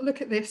that, I've got to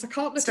look at this, I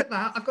can't look at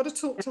that, I've got to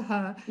talk to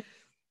her.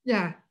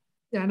 No,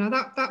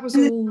 that was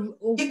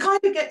all. You kind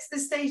of get to the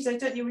stage though,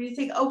 don't you, where you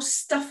think, oh,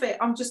 stuff it,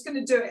 I'm just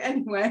going to do it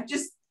anyway,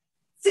 just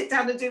sit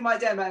down and do my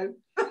demo.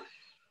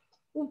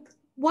 Well,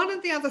 one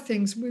of the other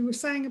things we were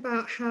saying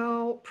about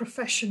how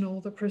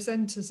professional the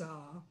presenters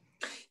are.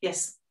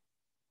 Yes.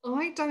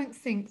 I don't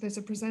think there's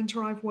a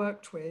presenter I've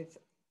worked with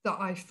that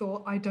I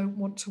thought, I don't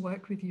want to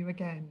work with you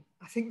again.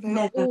 I think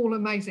they're all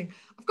amazing.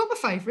 I've got my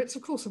favourites.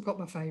 Of course, I've got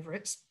my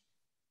favourites.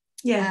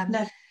 Yeah.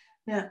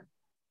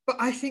 But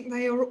I think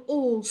they are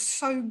all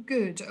so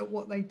good at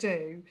what they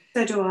do.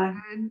 So do I.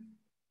 And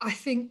I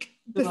think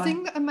the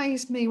thing that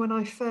amazed me when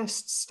I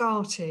first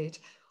started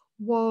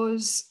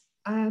was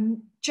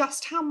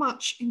just how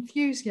much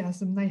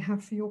enthusiasm they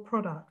have for your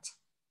product.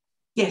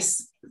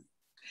 Yes.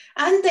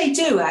 And they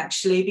do,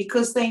 actually,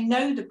 because they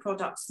know the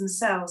products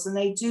themselves and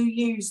they do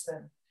use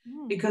them.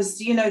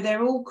 Because, you know,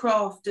 they're all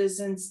crafters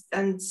and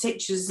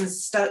stitchers and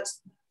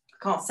I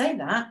can't say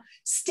that,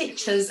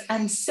 stitchers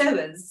and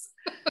sewers.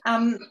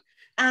 And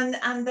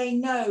they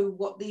know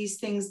what these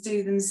things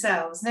do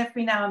themselves. And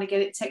every now and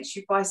again, it takes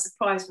you by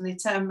surprise when they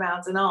turn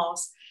around and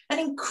ask an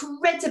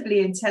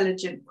incredibly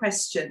intelligent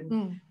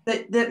question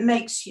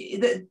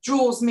that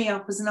draws me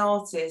up as an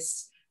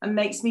artist and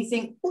makes me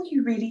think, oh,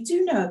 you really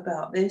do know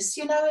about this,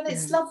 you know, and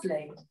it's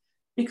lovely.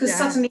 Because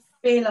suddenly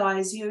you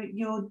realise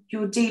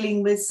you're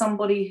dealing with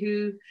somebody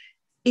who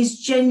is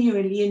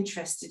genuinely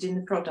interested in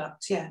the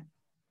product.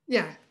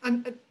 Yeah,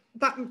 and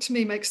that to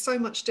me makes so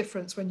much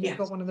difference when you've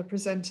got one of the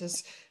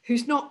presenters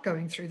who's not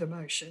going through the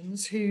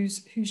motions,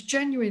 who's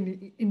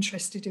genuinely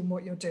interested in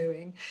what you're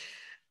doing.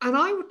 And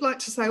I would like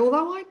to say,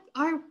 although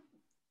I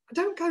I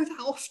don't go that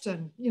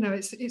often. You know,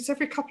 it's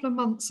every couple of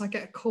months I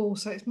get a call.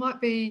 So it might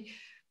be,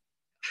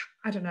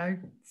 I don't know,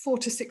 4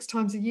 to 6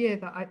 times a year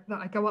that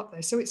I go up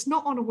there. So it's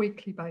not on a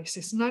weekly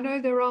basis. And I know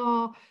there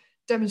are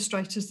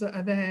demonstrators that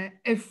are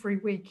there every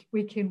week,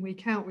 week in,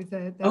 week out with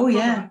their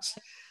products.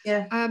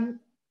 Yeah.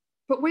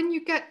 But when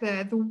you get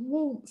there, the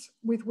warmth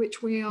with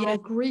which we are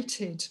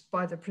greeted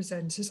by the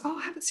presenters, oh,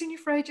 I haven't seen you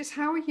for ages.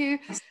 How are you?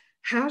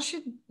 How's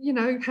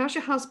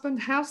your husband?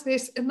 How's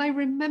this? And they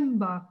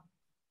remember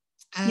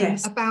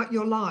about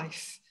your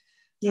life.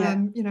 Yeah.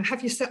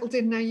 Have you settled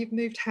in now? You've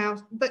moved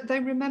house. They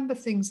remember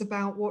things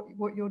about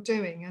what you're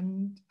doing.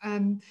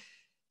 And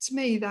to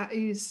me, that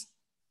is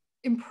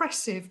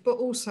impressive, but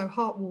also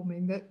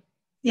heartwarming that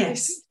they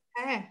seem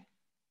to care.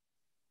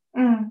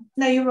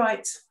 No, you're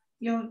right.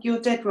 You're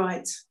dead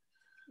right.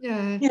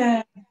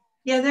 Yeah,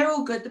 they're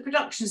all good. The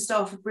production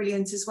staff are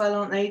brilliant as well,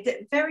 aren't they?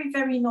 They're very,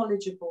 very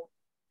knowledgeable.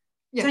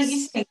 Yes. Don't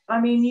you think?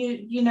 I mean,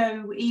 you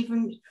know,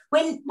 even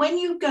when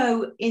you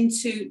go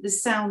into the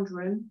sound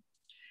room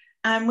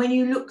and when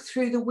you look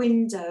through the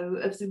window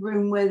of the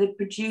room where the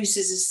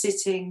producers are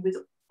sitting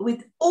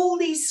with all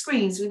these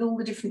screens, with all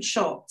the different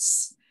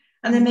shots,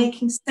 and they're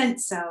making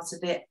sense out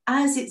of it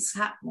as it's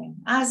happening,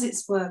 as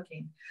it's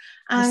working.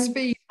 And the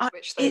speed at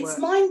which they it's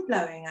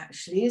mind-blowing,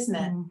 actually, isn't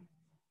it?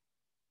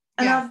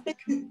 And I've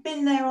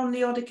been there on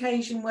the odd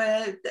occasion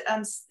where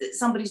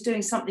somebody's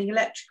doing something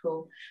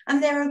electrical,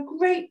 and there are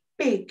great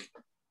big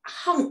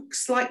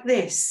hunks like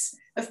this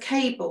of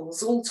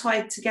cables all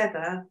tied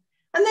together,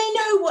 and they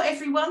know what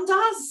everyone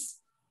does.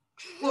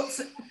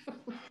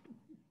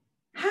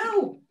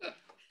 How?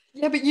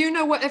 Yeah, but you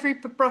know what every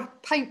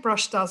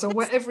paintbrush does, or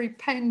what every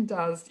pen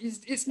does.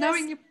 It's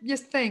knowing your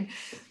thing.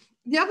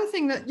 The other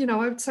thing that, I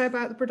would say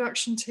about the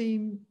production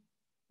team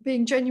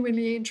being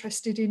genuinely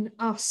interested in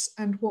us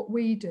and what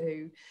we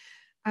do.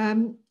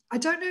 I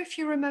don't know if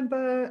you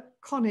remember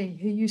Connie,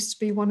 who used to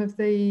be one of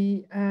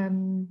the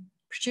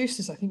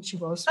producers, I think she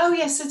was. Oh,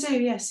 yes, I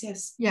do. Yes.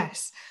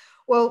 Yes.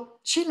 Well,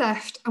 she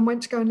left and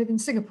went to go and live in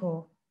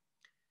Singapore.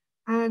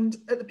 And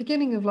at the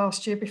beginning of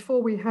last year,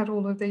 before we had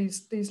all of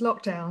these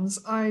lockdowns,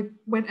 I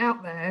went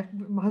out there.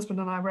 My husband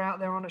and I were out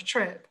there on a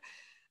trip,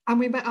 and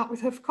we met up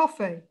with her for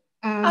coffee.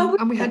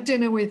 And we had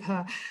dinner with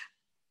her.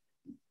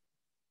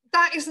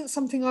 That isn't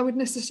something I would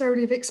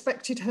necessarily have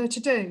expected her to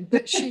do,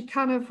 but she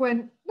kind of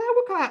went, no,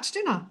 we'll go out to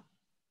dinner.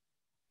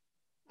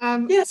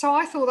 So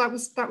I thought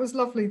that was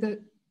lovely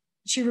that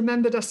she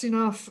remembered us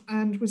enough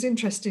and was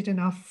interested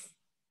enough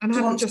and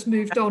hadn't just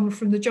moved on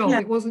from the job.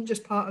 Yeah. It wasn't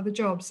just part of the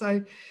job.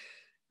 So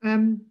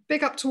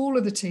big up to all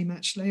of the team,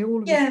 actually, all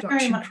of the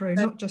production crew,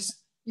 not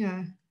just,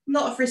 A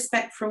lot of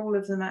respect for all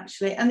of them,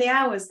 actually. And the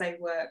hours they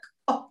work.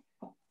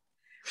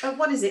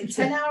 What is it,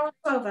 10-hour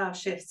or 12-hour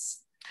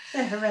shifts?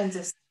 They're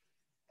horrendous.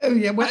 Oh,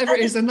 yeah, whatever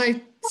it is. And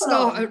they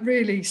start at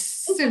really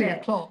silly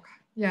o'clock.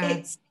 Yeah.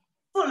 It's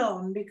full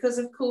on because,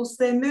 of course,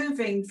 they're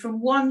moving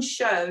from one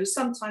show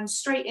sometimes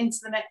straight into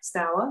the next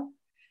hour.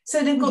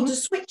 So they've got to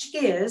switch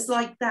gears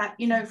like that,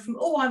 from,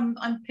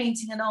 I'm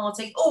painting and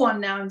arting.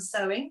 I'm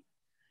sewing.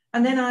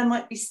 And then I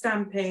might be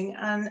stamping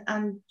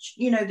and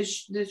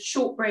the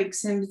short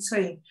breaks in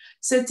between.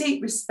 So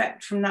deep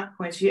respect from that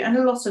point of view. And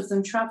a lot of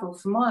them travel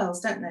for miles,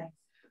 don't they?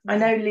 I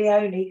know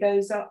Leonie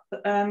goes up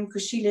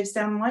because she lives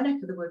down my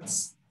neck of the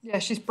woods. Yeah,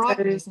 she's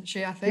Brighton, isn't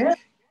she? I think.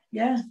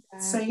 Yeah.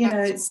 So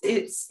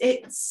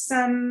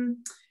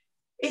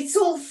it's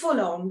all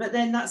full on, but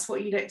then that's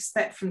what you'd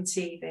expect from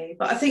TV.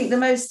 But I think the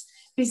most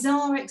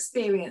bizarre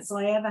experience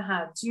I ever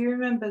had. Do you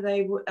remember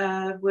they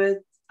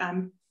were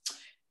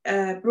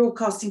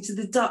broadcasting to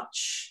the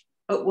Dutch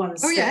at one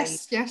stage? Oh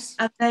yes.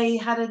 And they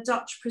had a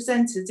Dutch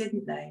presenter,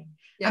 didn't they?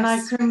 Yes. And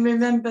I can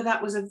remember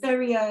that was a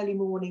very early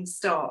morning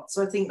start.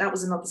 So I think that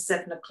was another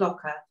 7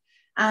 o'clocker.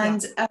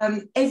 And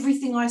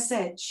everything I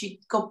said,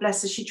 God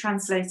bless her, she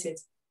translated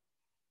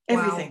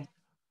everything. Wow.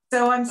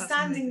 So I'm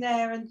standing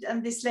there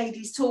and this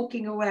lady's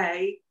talking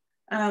away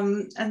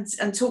and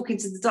talking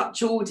to the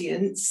Dutch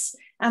audience.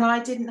 And I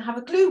didn't have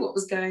a clue what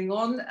was going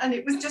on. And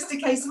it was just a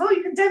case of,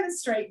 you can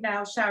demonstrate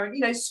now,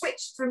 Sharon.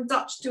 Switched from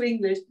Dutch to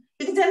English.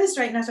 You can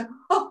demonstrate now. So,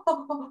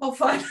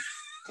 fine.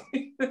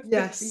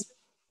 Yes.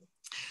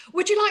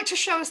 Would you like to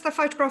show us the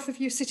photograph of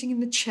you sitting in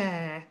the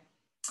chair?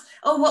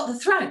 Oh, what, the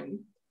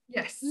throne?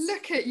 Yes.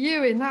 Look at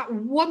you in that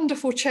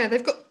wonderful chair.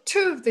 They've got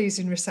 2 of these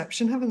in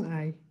reception, haven't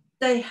they?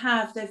 They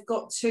have. They've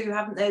got 2,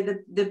 haven't they?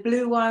 The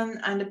blue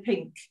one and a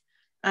pink.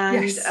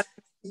 And yes.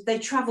 They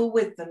travel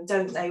with them,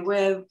 don't they?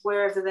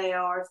 Wherever they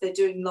are, if they're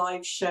doing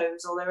live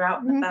shows or they're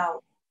out and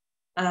about,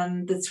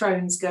 the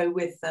thrones go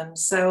with them.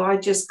 So I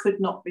just could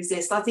not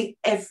resist. I think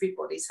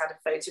everybody's had a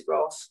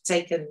photograph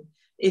taken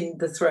in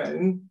the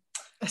throne.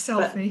 A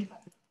selfie.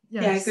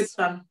 Yes.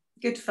 Yeah,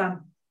 good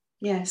fun.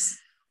 Yes.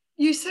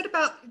 You said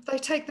about they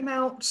take them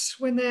out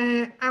when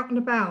they're out and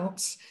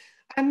about.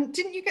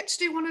 Didn't you get to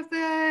do one of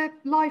their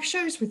live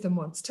shows with them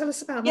once? Tell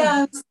us about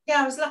that.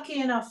 Yeah, I was lucky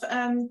enough.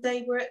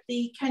 They were at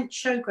the Kent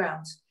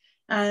Showground.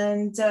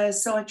 And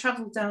so I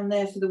travelled down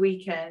there for the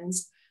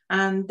weekends,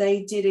 and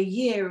they did a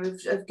year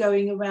of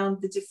going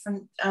around the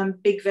different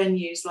big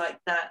venues like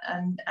that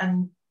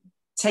and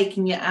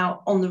taking it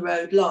out on the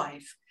road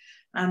live.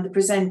 And the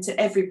presenter,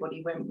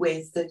 everybody went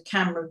with, the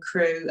camera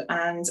crew,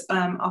 and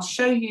I'll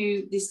show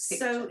you this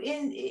picture. So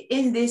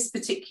in this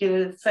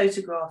particular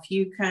photograph,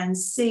 you can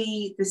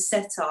see the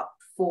setup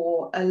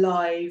for a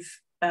live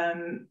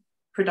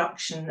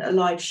production, a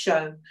live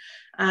show,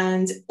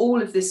 and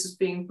all of this was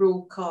being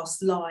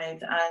broadcast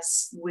live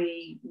as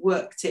we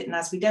worked it and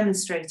as we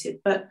demonstrated.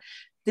 But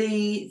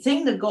the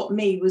thing that got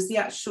me was the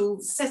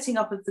actual setting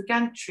up of the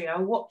gantry. I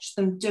watched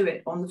them do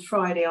it on the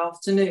Friday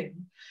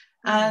afternoon,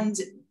 and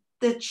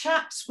the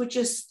chaps were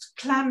just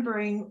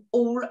clambering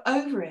all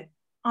over it.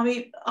 I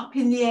mean, up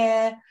in the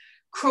air,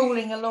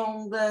 crawling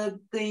along I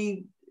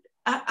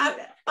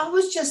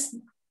was just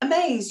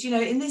amazed, you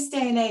know, in this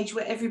day and age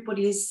where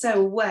everybody is so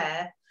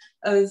aware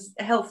of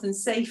health and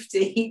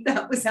safety,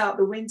 that was out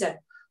the window.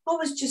 I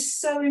was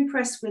just so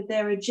impressed with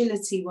their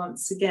agility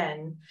once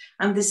again,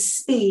 and the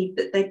speed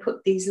that they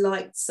put these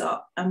lights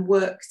up and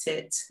worked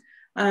it.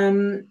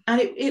 And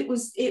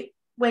it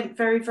went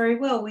very, very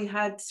well. We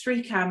had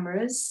 3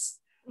 cameras.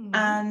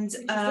 And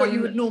what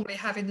you would normally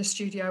have in the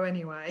studio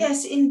anyway.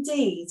 Yes,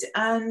 indeed.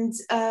 And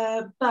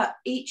but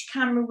each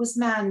camera was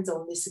manned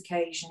on this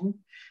occasion.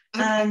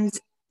 Okay. And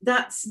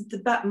that's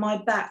my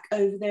back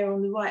over there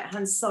on the right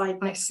hand side.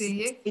 I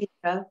see you.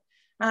 Speaker,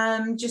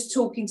 just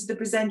talking to the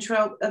presenter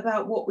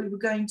about what we were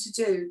going to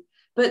do.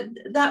 But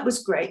that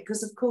was great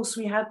because, of course,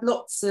 we had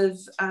lots of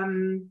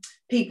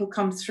people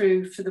come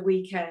through for the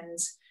weekend,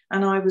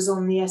 and I was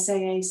on the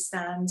SAA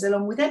stand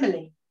along with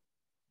Emily.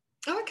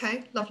 Oh,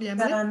 okay, lovely,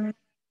 Emily.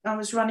 I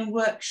was running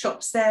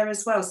workshops there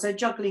as well, so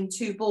juggling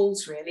 2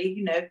 balls really,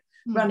 you know,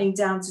 running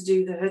down to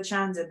do the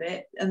HOCHANDA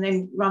bit and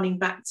then running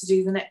back to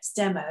do the next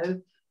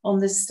demo on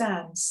the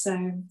stand.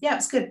 So yeah,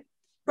 it's good.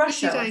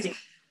 Russia, I think.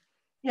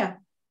 Yeah.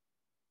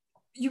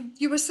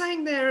 You were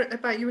saying there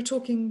about, you were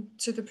talking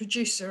to the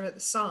producer at the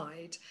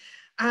side.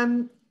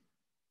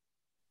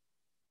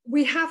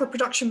 We have a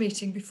production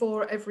meeting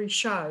before every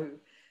show,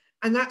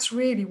 and that's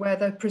really where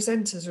the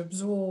presenters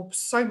absorb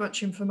so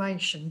much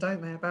information,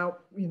 don't they,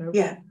 about, you know,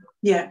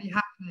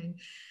 happening.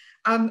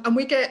 And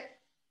we get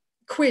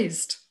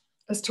quizzed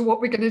as to what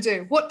we're going to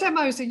do. What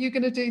demos are you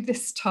going to do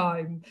this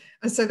time?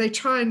 And so they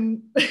try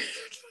and...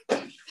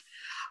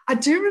 I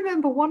do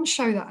remember one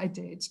show that I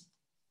did,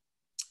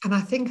 and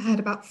I think I had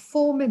about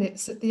 4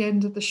 minutes at the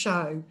end of the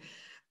show.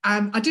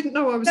 I didn't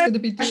know I was going to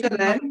be doing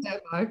another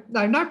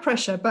demo. No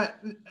pressure, but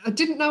I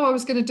didn't know I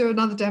was going to do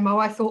another demo.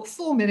 I thought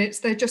 4 minutes,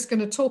 they're just going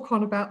to talk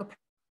on about the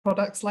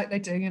products like they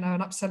do, you know,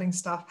 and upselling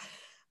stuff.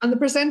 And the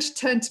presenter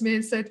turned to me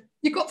and said,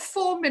 "You've got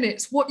 4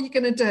 minutes, what are you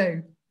going to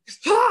do?"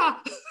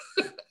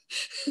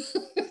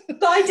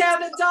 Lie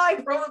down and die,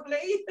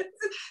 probably.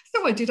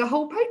 So I did a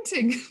whole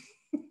painting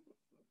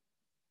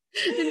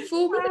in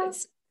 4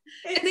 minutes.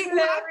 And it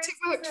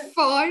worked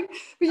fine.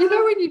 But you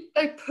know, when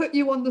they put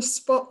you on the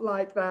spot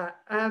like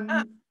that,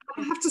 I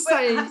have to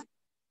say...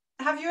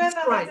 Have you ever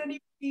had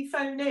anybody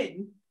phone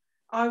in?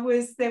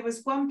 There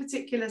was one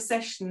particular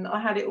session, I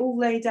had it all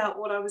laid out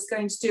what I was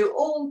going to do,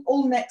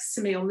 all next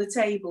to me on the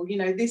table, you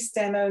know, this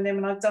demo, and then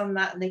when I've done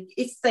that, and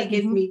if they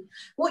give me,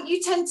 what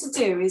you tend to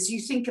do is you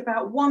think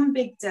about one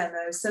big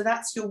demo, so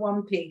that's your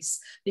one piece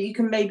that you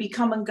can maybe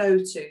come and go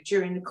to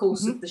during the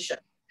course of the show.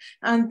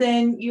 And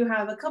then you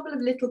have a couple of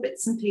little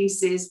bits and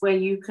pieces where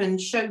you can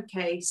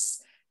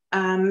showcase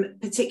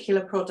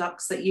particular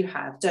products that you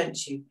have,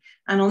 don't you?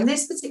 And on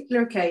this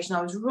particular occasion,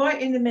 I was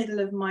right in the middle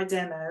of my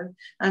demo,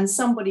 and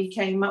somebody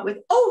came up with,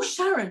 "Oh,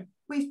 Sharon,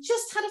 we've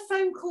just had a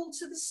phone call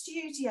to the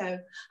studio,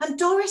 and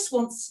Doris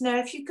wants to know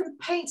if you can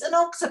paint an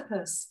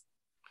octopus."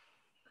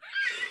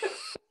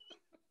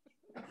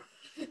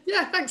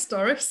 Yeah, thanks,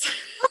 Doris.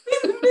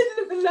 I'm in the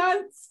middle of a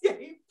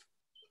landscape.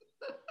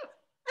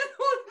 And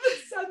all of a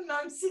sudden,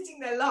 I'm sitting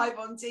there live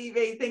on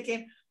TV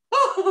thinking,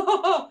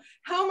 "Oh,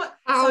 how much?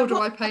 How do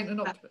I paint an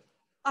octopus?"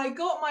 I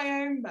got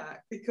my own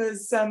back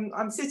because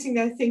I'm sitting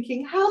there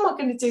thinking, how am I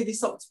going to do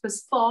this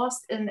octopus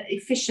fast and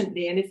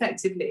efficiently and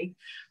effectively?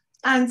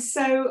 And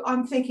so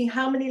I'm thinking,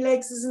 how many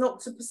legs has an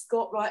octopus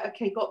got? Right,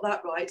 okay, got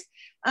that right.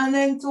 And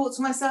then thought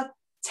to myself,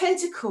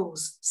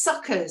 tentacles,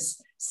 suckers.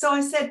 So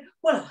I said,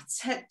 well,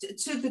 to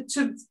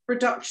the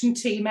production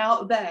team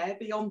out there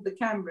beyond the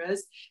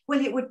cameras, well,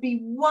 it would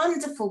be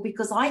wonderful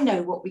because I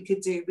know what we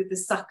could do with the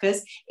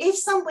suckers. If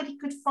somebody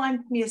could find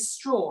me a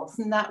straw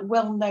from that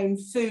well-known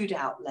food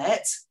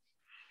outlet,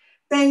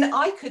 then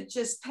I could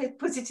just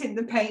put it in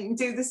the paint and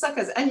do the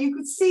suckers. And you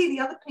could see the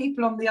other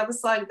people on the other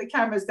side of the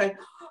cameras going,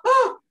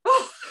 "Oh,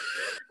 oh."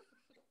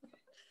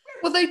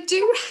 Well, they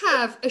do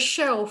have a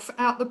shelf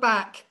out the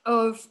back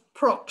of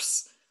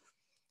props.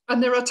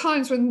 And there are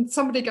times when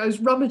somebody goes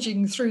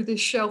rummaging through this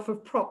shelf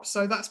of props.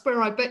 So that's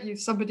where I bet you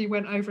somebody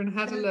went over and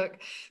had a look.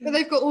 But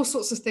they've got all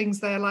sorts of things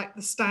there, like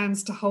the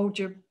stands to hold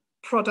your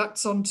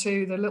products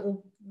onto, the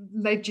little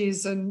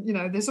ledges, and, you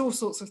know, there's all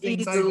sorts of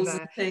things over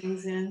there.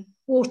 Things, yeah.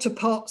 Water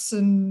pots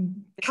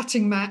and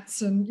cutting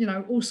mats and, you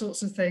know, all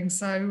sorts of things.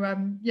 So,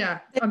 yeah,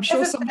 I'm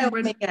sure somebody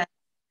went...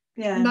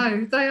 Yeah.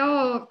 No, they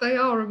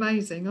are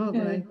amazing, aren't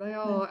they? They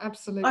are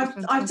absolutely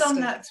fantastic. I've done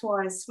that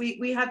twice.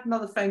 We had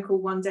another phone call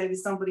one day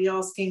with somebody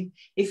asking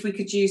if we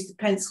could use the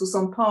pencils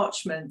on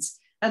parchment.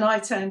 And I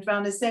turned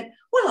around and said,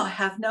 well, I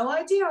have no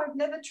idea. I've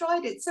never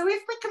tried it. So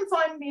if we can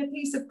find me a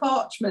piece of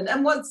parchment,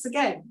 and once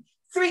again,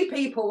 3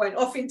 people went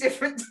off in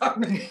different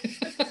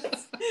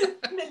directions,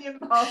 a million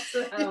miles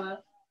an hour.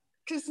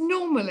 Because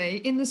normally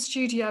in the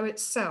studio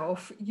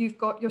itself, you've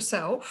got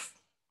yourself,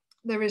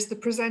 there is the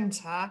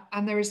presenter,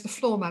 and there is the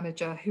floor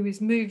manager who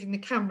is moving the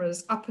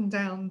cameras up and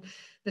down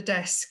the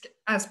desk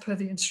as per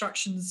the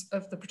instructions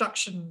of the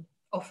production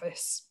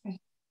office.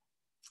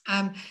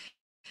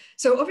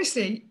 So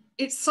obviously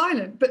it's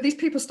silent, but these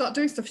people start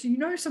doing stuff, so you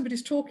know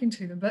somebody's talking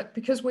to them, but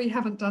because we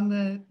haven't done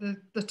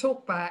the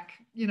talk back,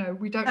 you know,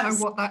 we don't know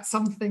what that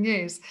something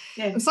is.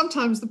 Yeah. And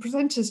sometimes the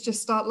presenters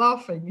just start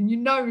laughing and you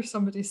know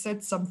somebody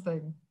said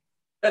something,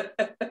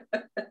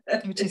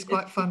 which is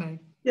quite funny.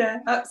 Yeah,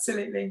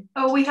 absolutely.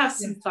 Oh, we have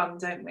some fun,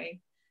 don't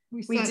we?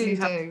 We certainly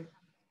do.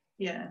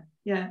 Yeah.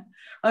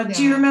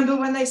 Do you remember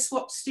when they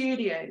swapped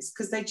studios?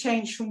 Because they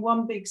changed from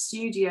one big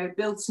studio,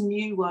 built a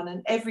new one,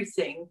 and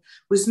everything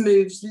was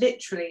moved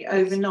literally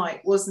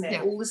overnight, wasn't it?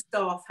 Yeah. All the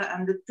staff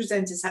and the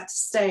presenters had to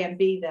stay and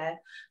be there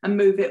and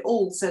move it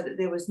all so that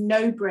there was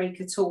no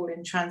break at all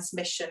in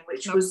transmission,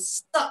 which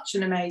was such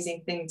an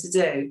amazing thing to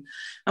do.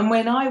 And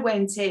when I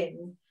went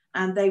in,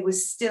 and they were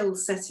still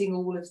setting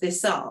all of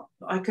this up,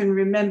 I can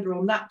remember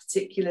on that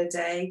particular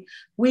day,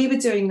 we were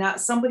doing that,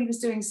 somebody was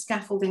doing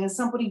scaffolding and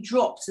somebody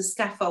dropped a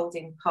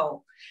scaffolding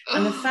pole.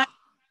 And the fact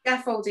the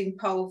scaffolding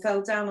pole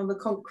fell down on the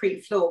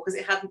concrete floor because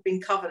it hadn't been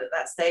covered at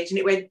that stage, and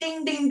it went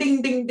ding, ding,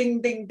 ding, ding,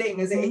 ding, ding,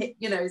 ding, as it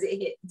hit, as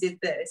it hit, did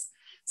this.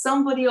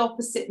 Somebody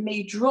opposite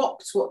me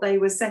dropped what they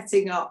were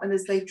setting up, and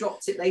as they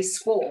dropped it, they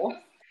swore.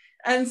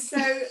 And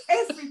so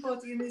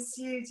everybody in the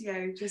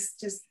studio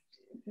just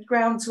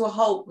ground to a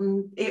halt,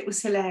 and it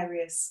was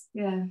hilarious.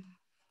 Yeah,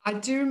 I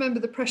do remember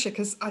the pressure,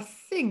 because I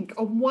think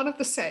on one of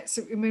the sets,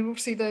 I mean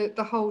obviously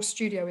the whole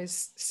studio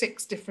is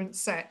 6 different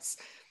sets,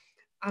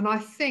 and I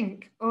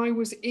think I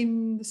was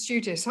in the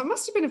studio, so it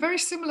must have been a very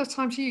similar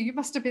time to you. You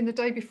must have been the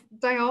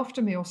day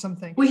after me or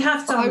something. We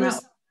have done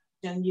that.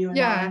 You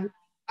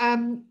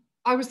and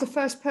I was the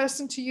first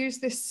person to use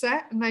this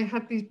set, and they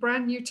had these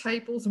brand new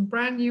tables and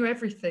brand new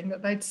everything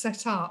that they'd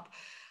set up.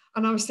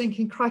 And I was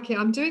thinking, crikey,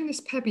 I'm doing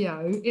this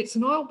Pebeo. It's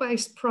an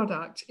oil-based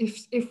product.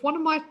 If one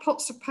of my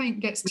pots of paint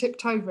gets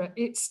tipped over,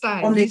 it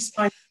stays. On this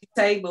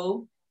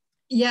table.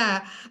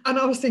 Yeah. And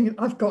I was thinking,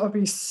 I've got to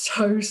be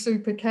so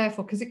super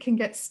careful because it can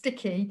get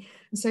sticky.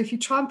 And so if you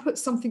try and put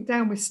something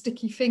down with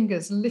sticky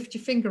fingers and lift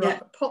your finger up,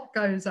 the pot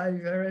goes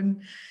over.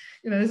 And,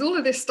 there's all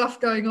of this stuff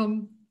going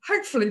on,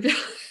 hopefully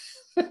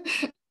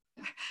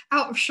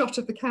out of shot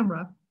of the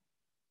camera.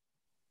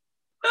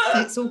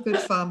 It's all good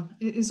fun.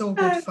 It is all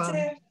good fun.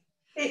 Dear.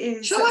 It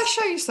is. Shall I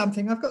show you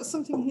something? I've got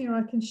something here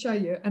I can show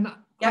you, and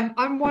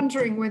I'm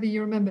wondering whether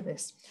you remember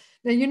this.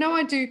 Now,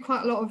 I do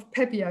quite a lot of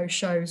Pebeo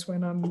shows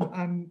when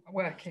I'm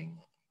working,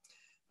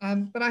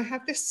 but I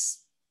have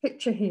this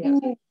picture here.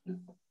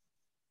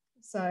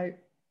 So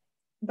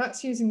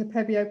that's using the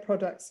Pebeo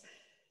products.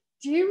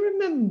 Do you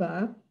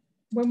remember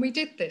when we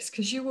did this?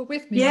 Because you were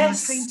with me when I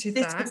painted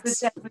that. Yes, this was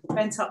the day we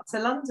went up to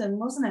London,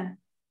 wasn't it?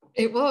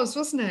 It was,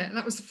 wasn't it? And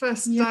that was the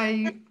first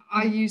day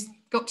I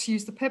got to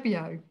use the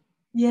Pebeo.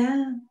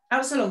 Yeah, that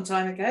was a long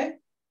time ago.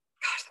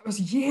 Gosh, that was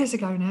years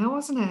ago now,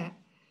 wasn't it?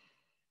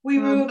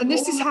 And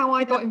this is how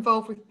I got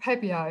involved with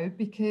Pebeo,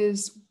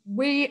 because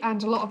we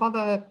and a lot of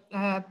other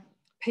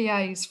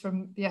PAs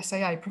from the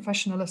SAA,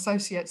 professional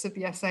associates of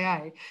the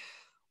SAA,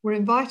 were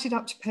invited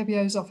up to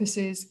Pebeo's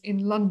offices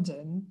in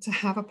London to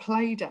have a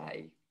play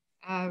day.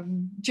 Do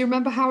you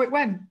remember how it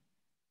went?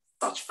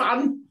 Such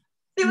fun.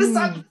 It was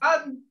such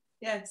fun.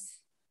 Yes.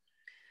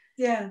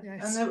 Yeah,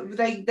 yes. And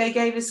they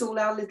gave us all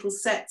our little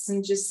sets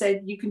and just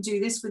said, you can do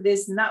this with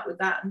this and that with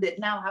that, and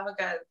now have a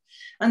go.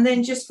 And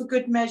then just for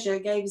good measure,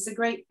 gave us a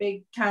great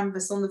big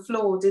canvas on the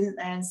floor, didn't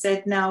they? And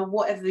said, now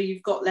whatever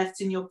you've got left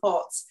in your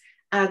pots,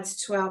 add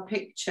to our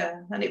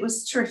picture. And it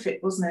was terrific,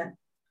 wasn't it?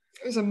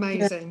 It was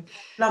amazing.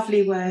 Yeah.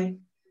 Lovely way.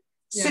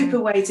 Yeah. Super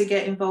way to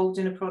get involved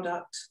in a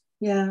product.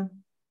 Yeah.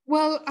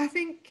 Well, I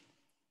think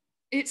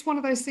it's one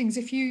of those things,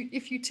 if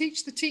you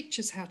teach the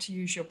teachers how to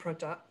use your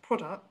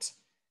product,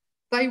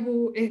 they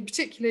will,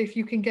 particularly if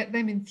you can get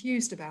them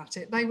enthused about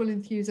it, they will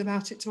enthuse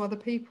about it to other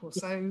people.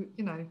 So,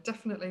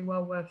 definitely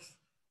well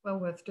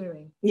worth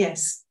doing.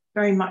 Yes,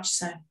 very much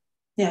so.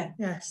 Yeah.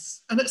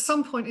 Yes. And at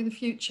some point in the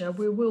future,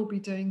 we will be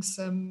doing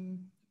some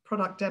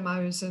product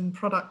demos and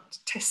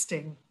product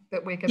testing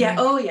that we're going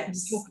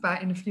to talk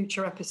about in a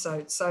future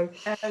episode. So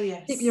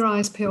keep your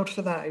eyes peeled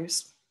for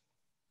those.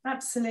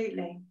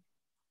 Absolutely.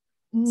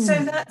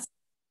 So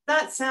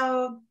that's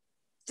our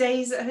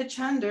days at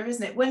HOCHANDA,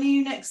 isn't it? When are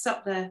you next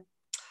up there?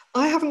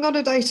 I haven't got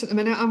a date at the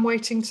minute. I'm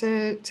waiting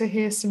to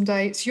hear some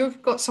dates.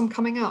 You've got some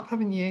coming up,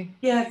 haven't you?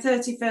 Yeah,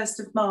 31st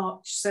of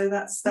March. So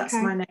that's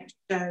my next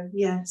show.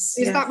 Yes.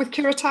 Is that with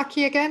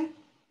Kuretake again?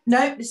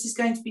 No, this is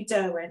going to be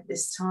Derwent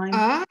this time.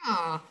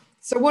 Ah.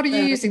 So what are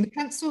you using? The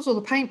pencils or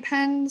the paint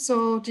pens,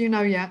 or do you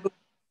know yet?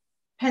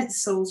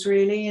 Pencils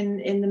really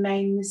in the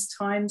main this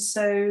time.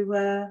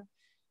 So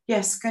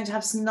yes, going to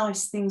have some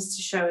nice things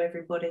to show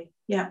everybody.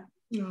 Yeah.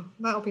 Oh,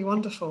 that'll be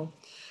wonderful.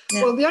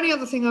 Yeah. Well, the only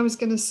other thing I was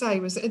going to say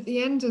was at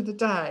the end of the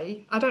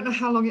day, I don't know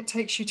how long it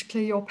takes you to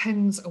clear your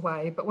pens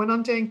away, but when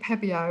I'm doing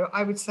Pebeo,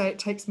 I would say it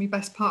takes me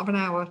best part of an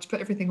hour to put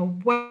everything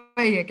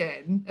away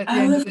again at the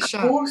end of the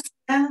show. Course.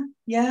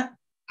 Yeah.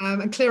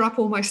 And clear up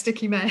all my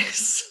sticky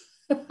mess.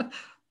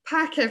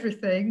 Pack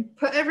everything,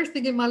 put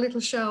everything in my little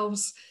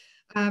shelves,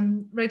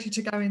 ready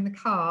to go in the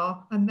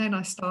car, and then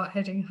I start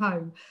heading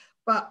home.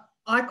 But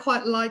I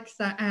quite like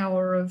that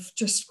hour of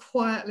just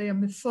quietly and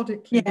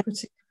methodically putting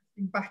everything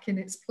back in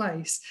its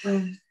place,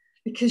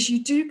 because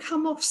you do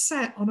come off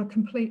set on a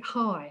complete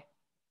high.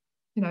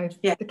 You know,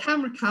 the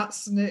camera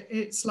cuts and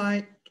it's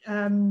like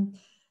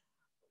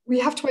we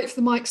have to wait for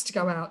the mics to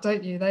go out,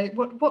 don't you?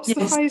 What's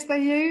the phrase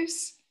they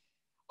use?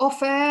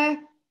 Off air,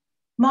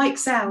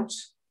 mics out.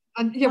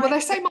 And well, they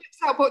say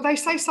mics out, but they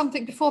say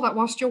something before that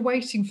whilst you're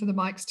waiting for the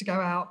mics to go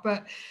out.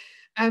 But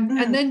and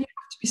then you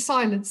have to be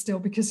silent still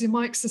because the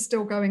mics are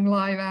still going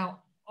live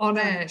out on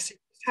air. So you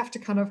just have to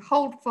kind of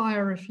hold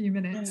fire a few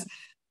minutes.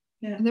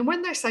 And then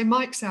when they say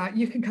mics out,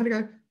 you can kind of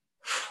go,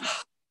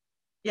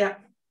 yeah.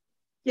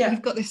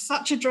 You've got this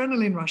such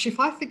adrenaline rush.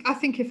 I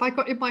think if I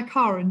got in my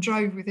car and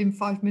drove within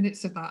 5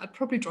 minutes of that, I'd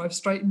probably drive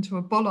straight into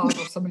a bollard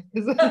or something.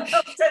 Don't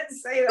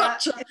say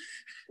that.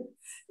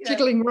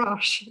 Jiggling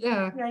rush.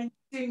 Yeah, you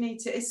do need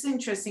to. It's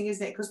interesting,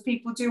 isn't it? Because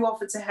people do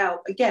offer to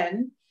help.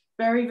 Again,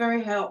 very,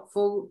 very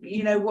helpful.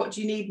 You know, what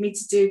do you need me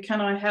to do?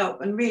 Can I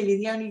help? And really,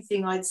 the only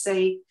thing I'd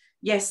say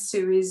yes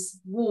to is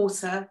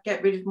water.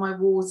 Get rid of my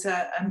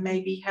water and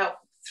maybe help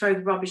throw the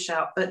rubbish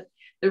out. But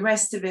the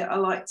rest of it, I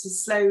like to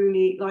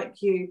slowly,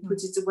 like you,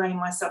 put it away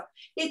myself.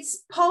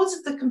 It's part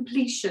of the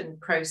completion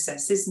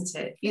process, isn't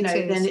it? You know,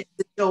 then it's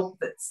the job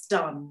that's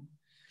done.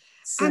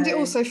 So, and it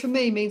also, for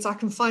me, means I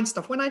can find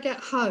stuff. When I get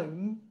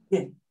home,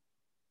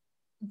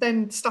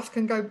 then stuff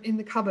can go in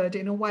the cupboard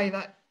in a way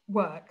that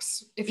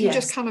works. If you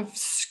just kind of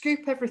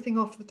scoop everything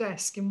off the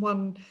desk in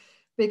one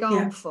big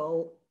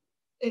armful,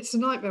 it's a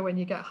nightmare when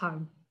you get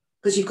home.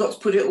 Because you've got to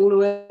put it all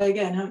away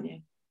again,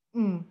 haven't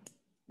you?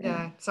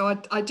 Yeah, so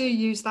I do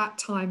use that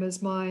time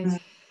as my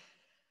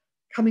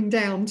coming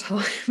down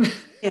time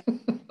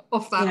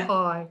off that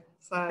high.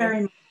 So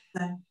very much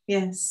so,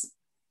 yes.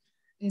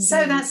 Indeed.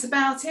 So that's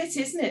about it,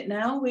 isn't it?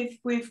 Now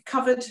we've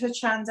covered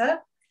HOCHANDA,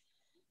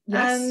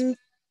 and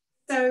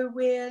so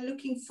we're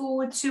looking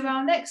forward to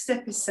our next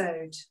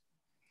episode.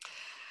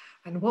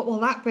 And what will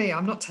that be?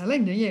 I'm not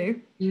telling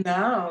you.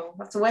 No,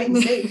 have to wait and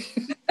see.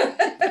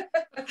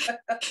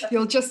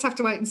 You'll just have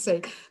to wait and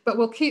see. But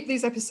we'll keep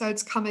these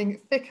episodes coming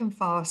thick and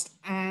fast.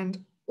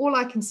 And all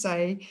I can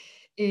say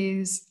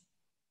is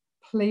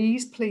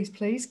please, please,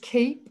 please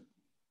keep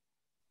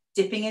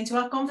dipping into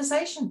our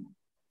conversation.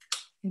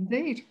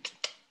 Indeed.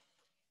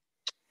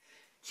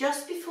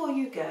 Just before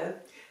you go,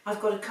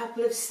 I've got a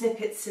couple of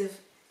snippets of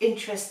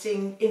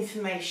interesting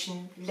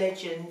information,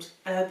 legend,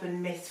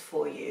 urban myth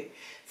for you.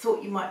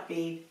 Thought you might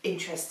be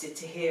interested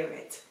to hear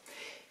it.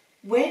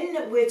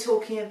 When we're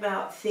talking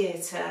about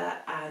theatre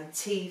and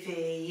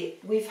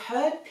TV, we've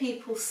heard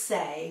people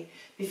say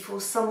before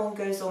someone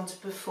goes on to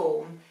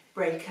perform,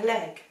 break a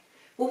leg.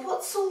 Well,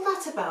 what's all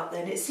that about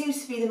then? It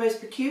seems to be the most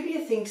peculiar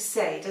thing to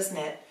say, doesn't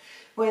it?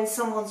 When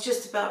someone's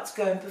just about to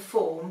go and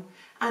perform,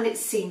 and it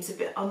seems a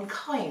bit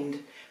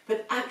unkind.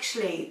 But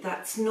actually,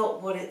 that's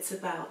not what it's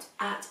about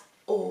at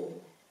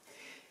all.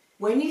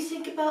 When you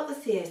think about the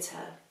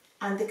theatre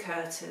and the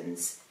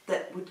curtains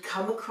that would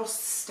come across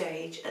the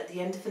stage at the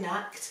end of an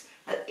act,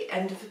 at the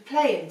end of a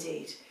play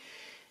indeed,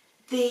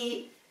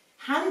 the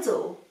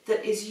handle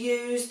that is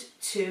used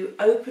to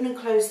open and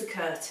close the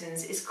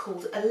curtains is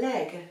called a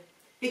leg,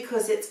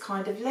 because it's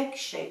kind of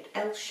leg-shaped,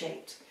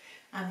 L-shaped,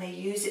 and they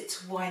use it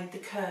to wind the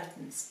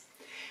curtains.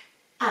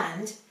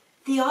 And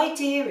the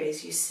idea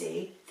is, you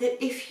see,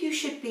 that if you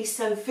should be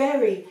so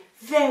very,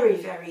 very,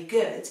 very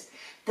good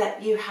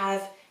that you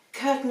have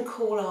curtain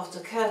call after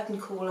curtain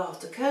call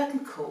after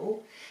curtain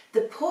call,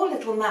 the poor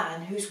little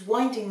man who's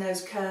winding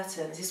those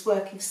curtains is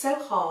working so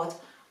hard,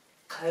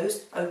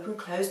 closed,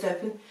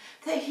 open,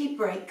 that he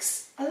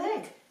breaks a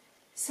leg.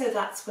 So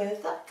that's where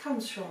that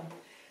comes from.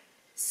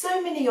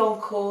 So many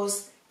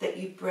encores that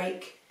you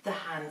break the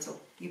handle,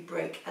 you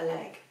break a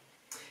leg.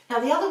 Now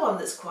the other one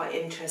that's quite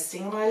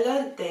interesting, and I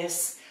learnt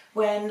this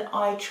when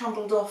I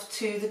trundled off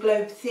to the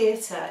Globe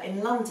Theatre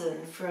in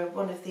London for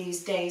one of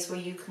these days where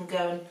you can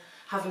go and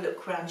have a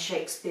look around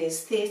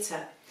Shakespeare's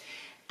theatre.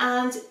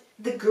 And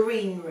the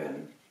green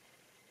room.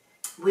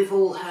 We've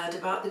all heard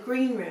about the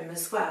green room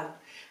as well.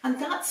 And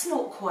that's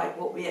not quite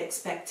what we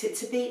expect it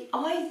to be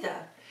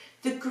either.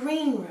 The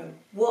green room,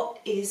 what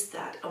is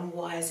that and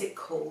why is it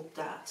called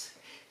that?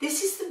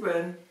 This is the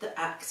room that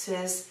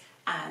actors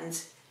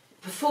and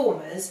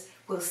performers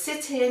will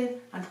sit in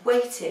and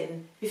wait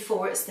in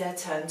before it's their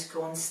turn to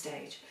go on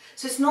stage.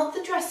 So it's not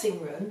the dressing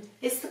room,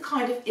 it's the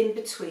kind of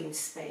in-between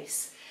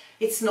space.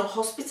 It's not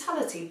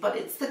hospitality, but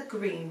it's the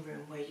green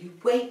room where you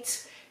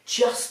wait,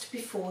 just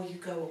before you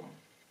go on.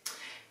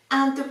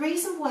 And the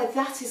reason why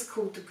that is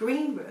called the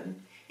green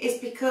room is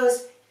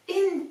because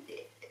in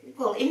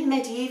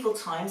medieval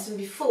times and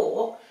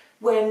before,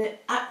 when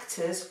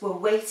actors were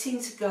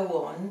waiting to go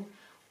on,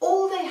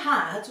 all they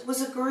had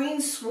was a green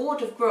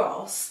sward of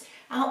grass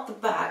out the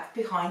back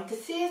behind the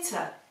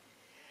theatre.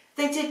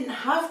 They didn't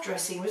have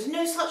dressing, there was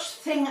no such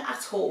thing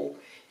at all.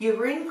 You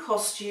were in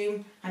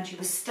costume and you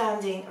were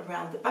standing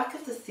around the back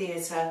of the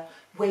theatre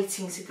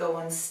waiting to go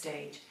on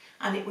stage,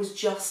 and it was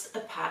just a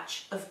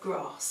patch of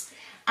grass.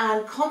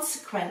 And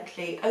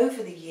consequently,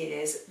 over the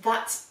years,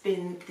 that's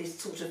been this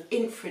sort of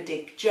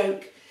infra-dig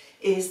joke,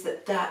 is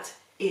that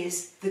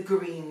is the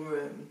green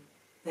room.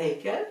 There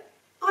you go.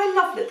 I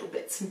love little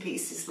bits and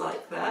pieces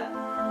like that.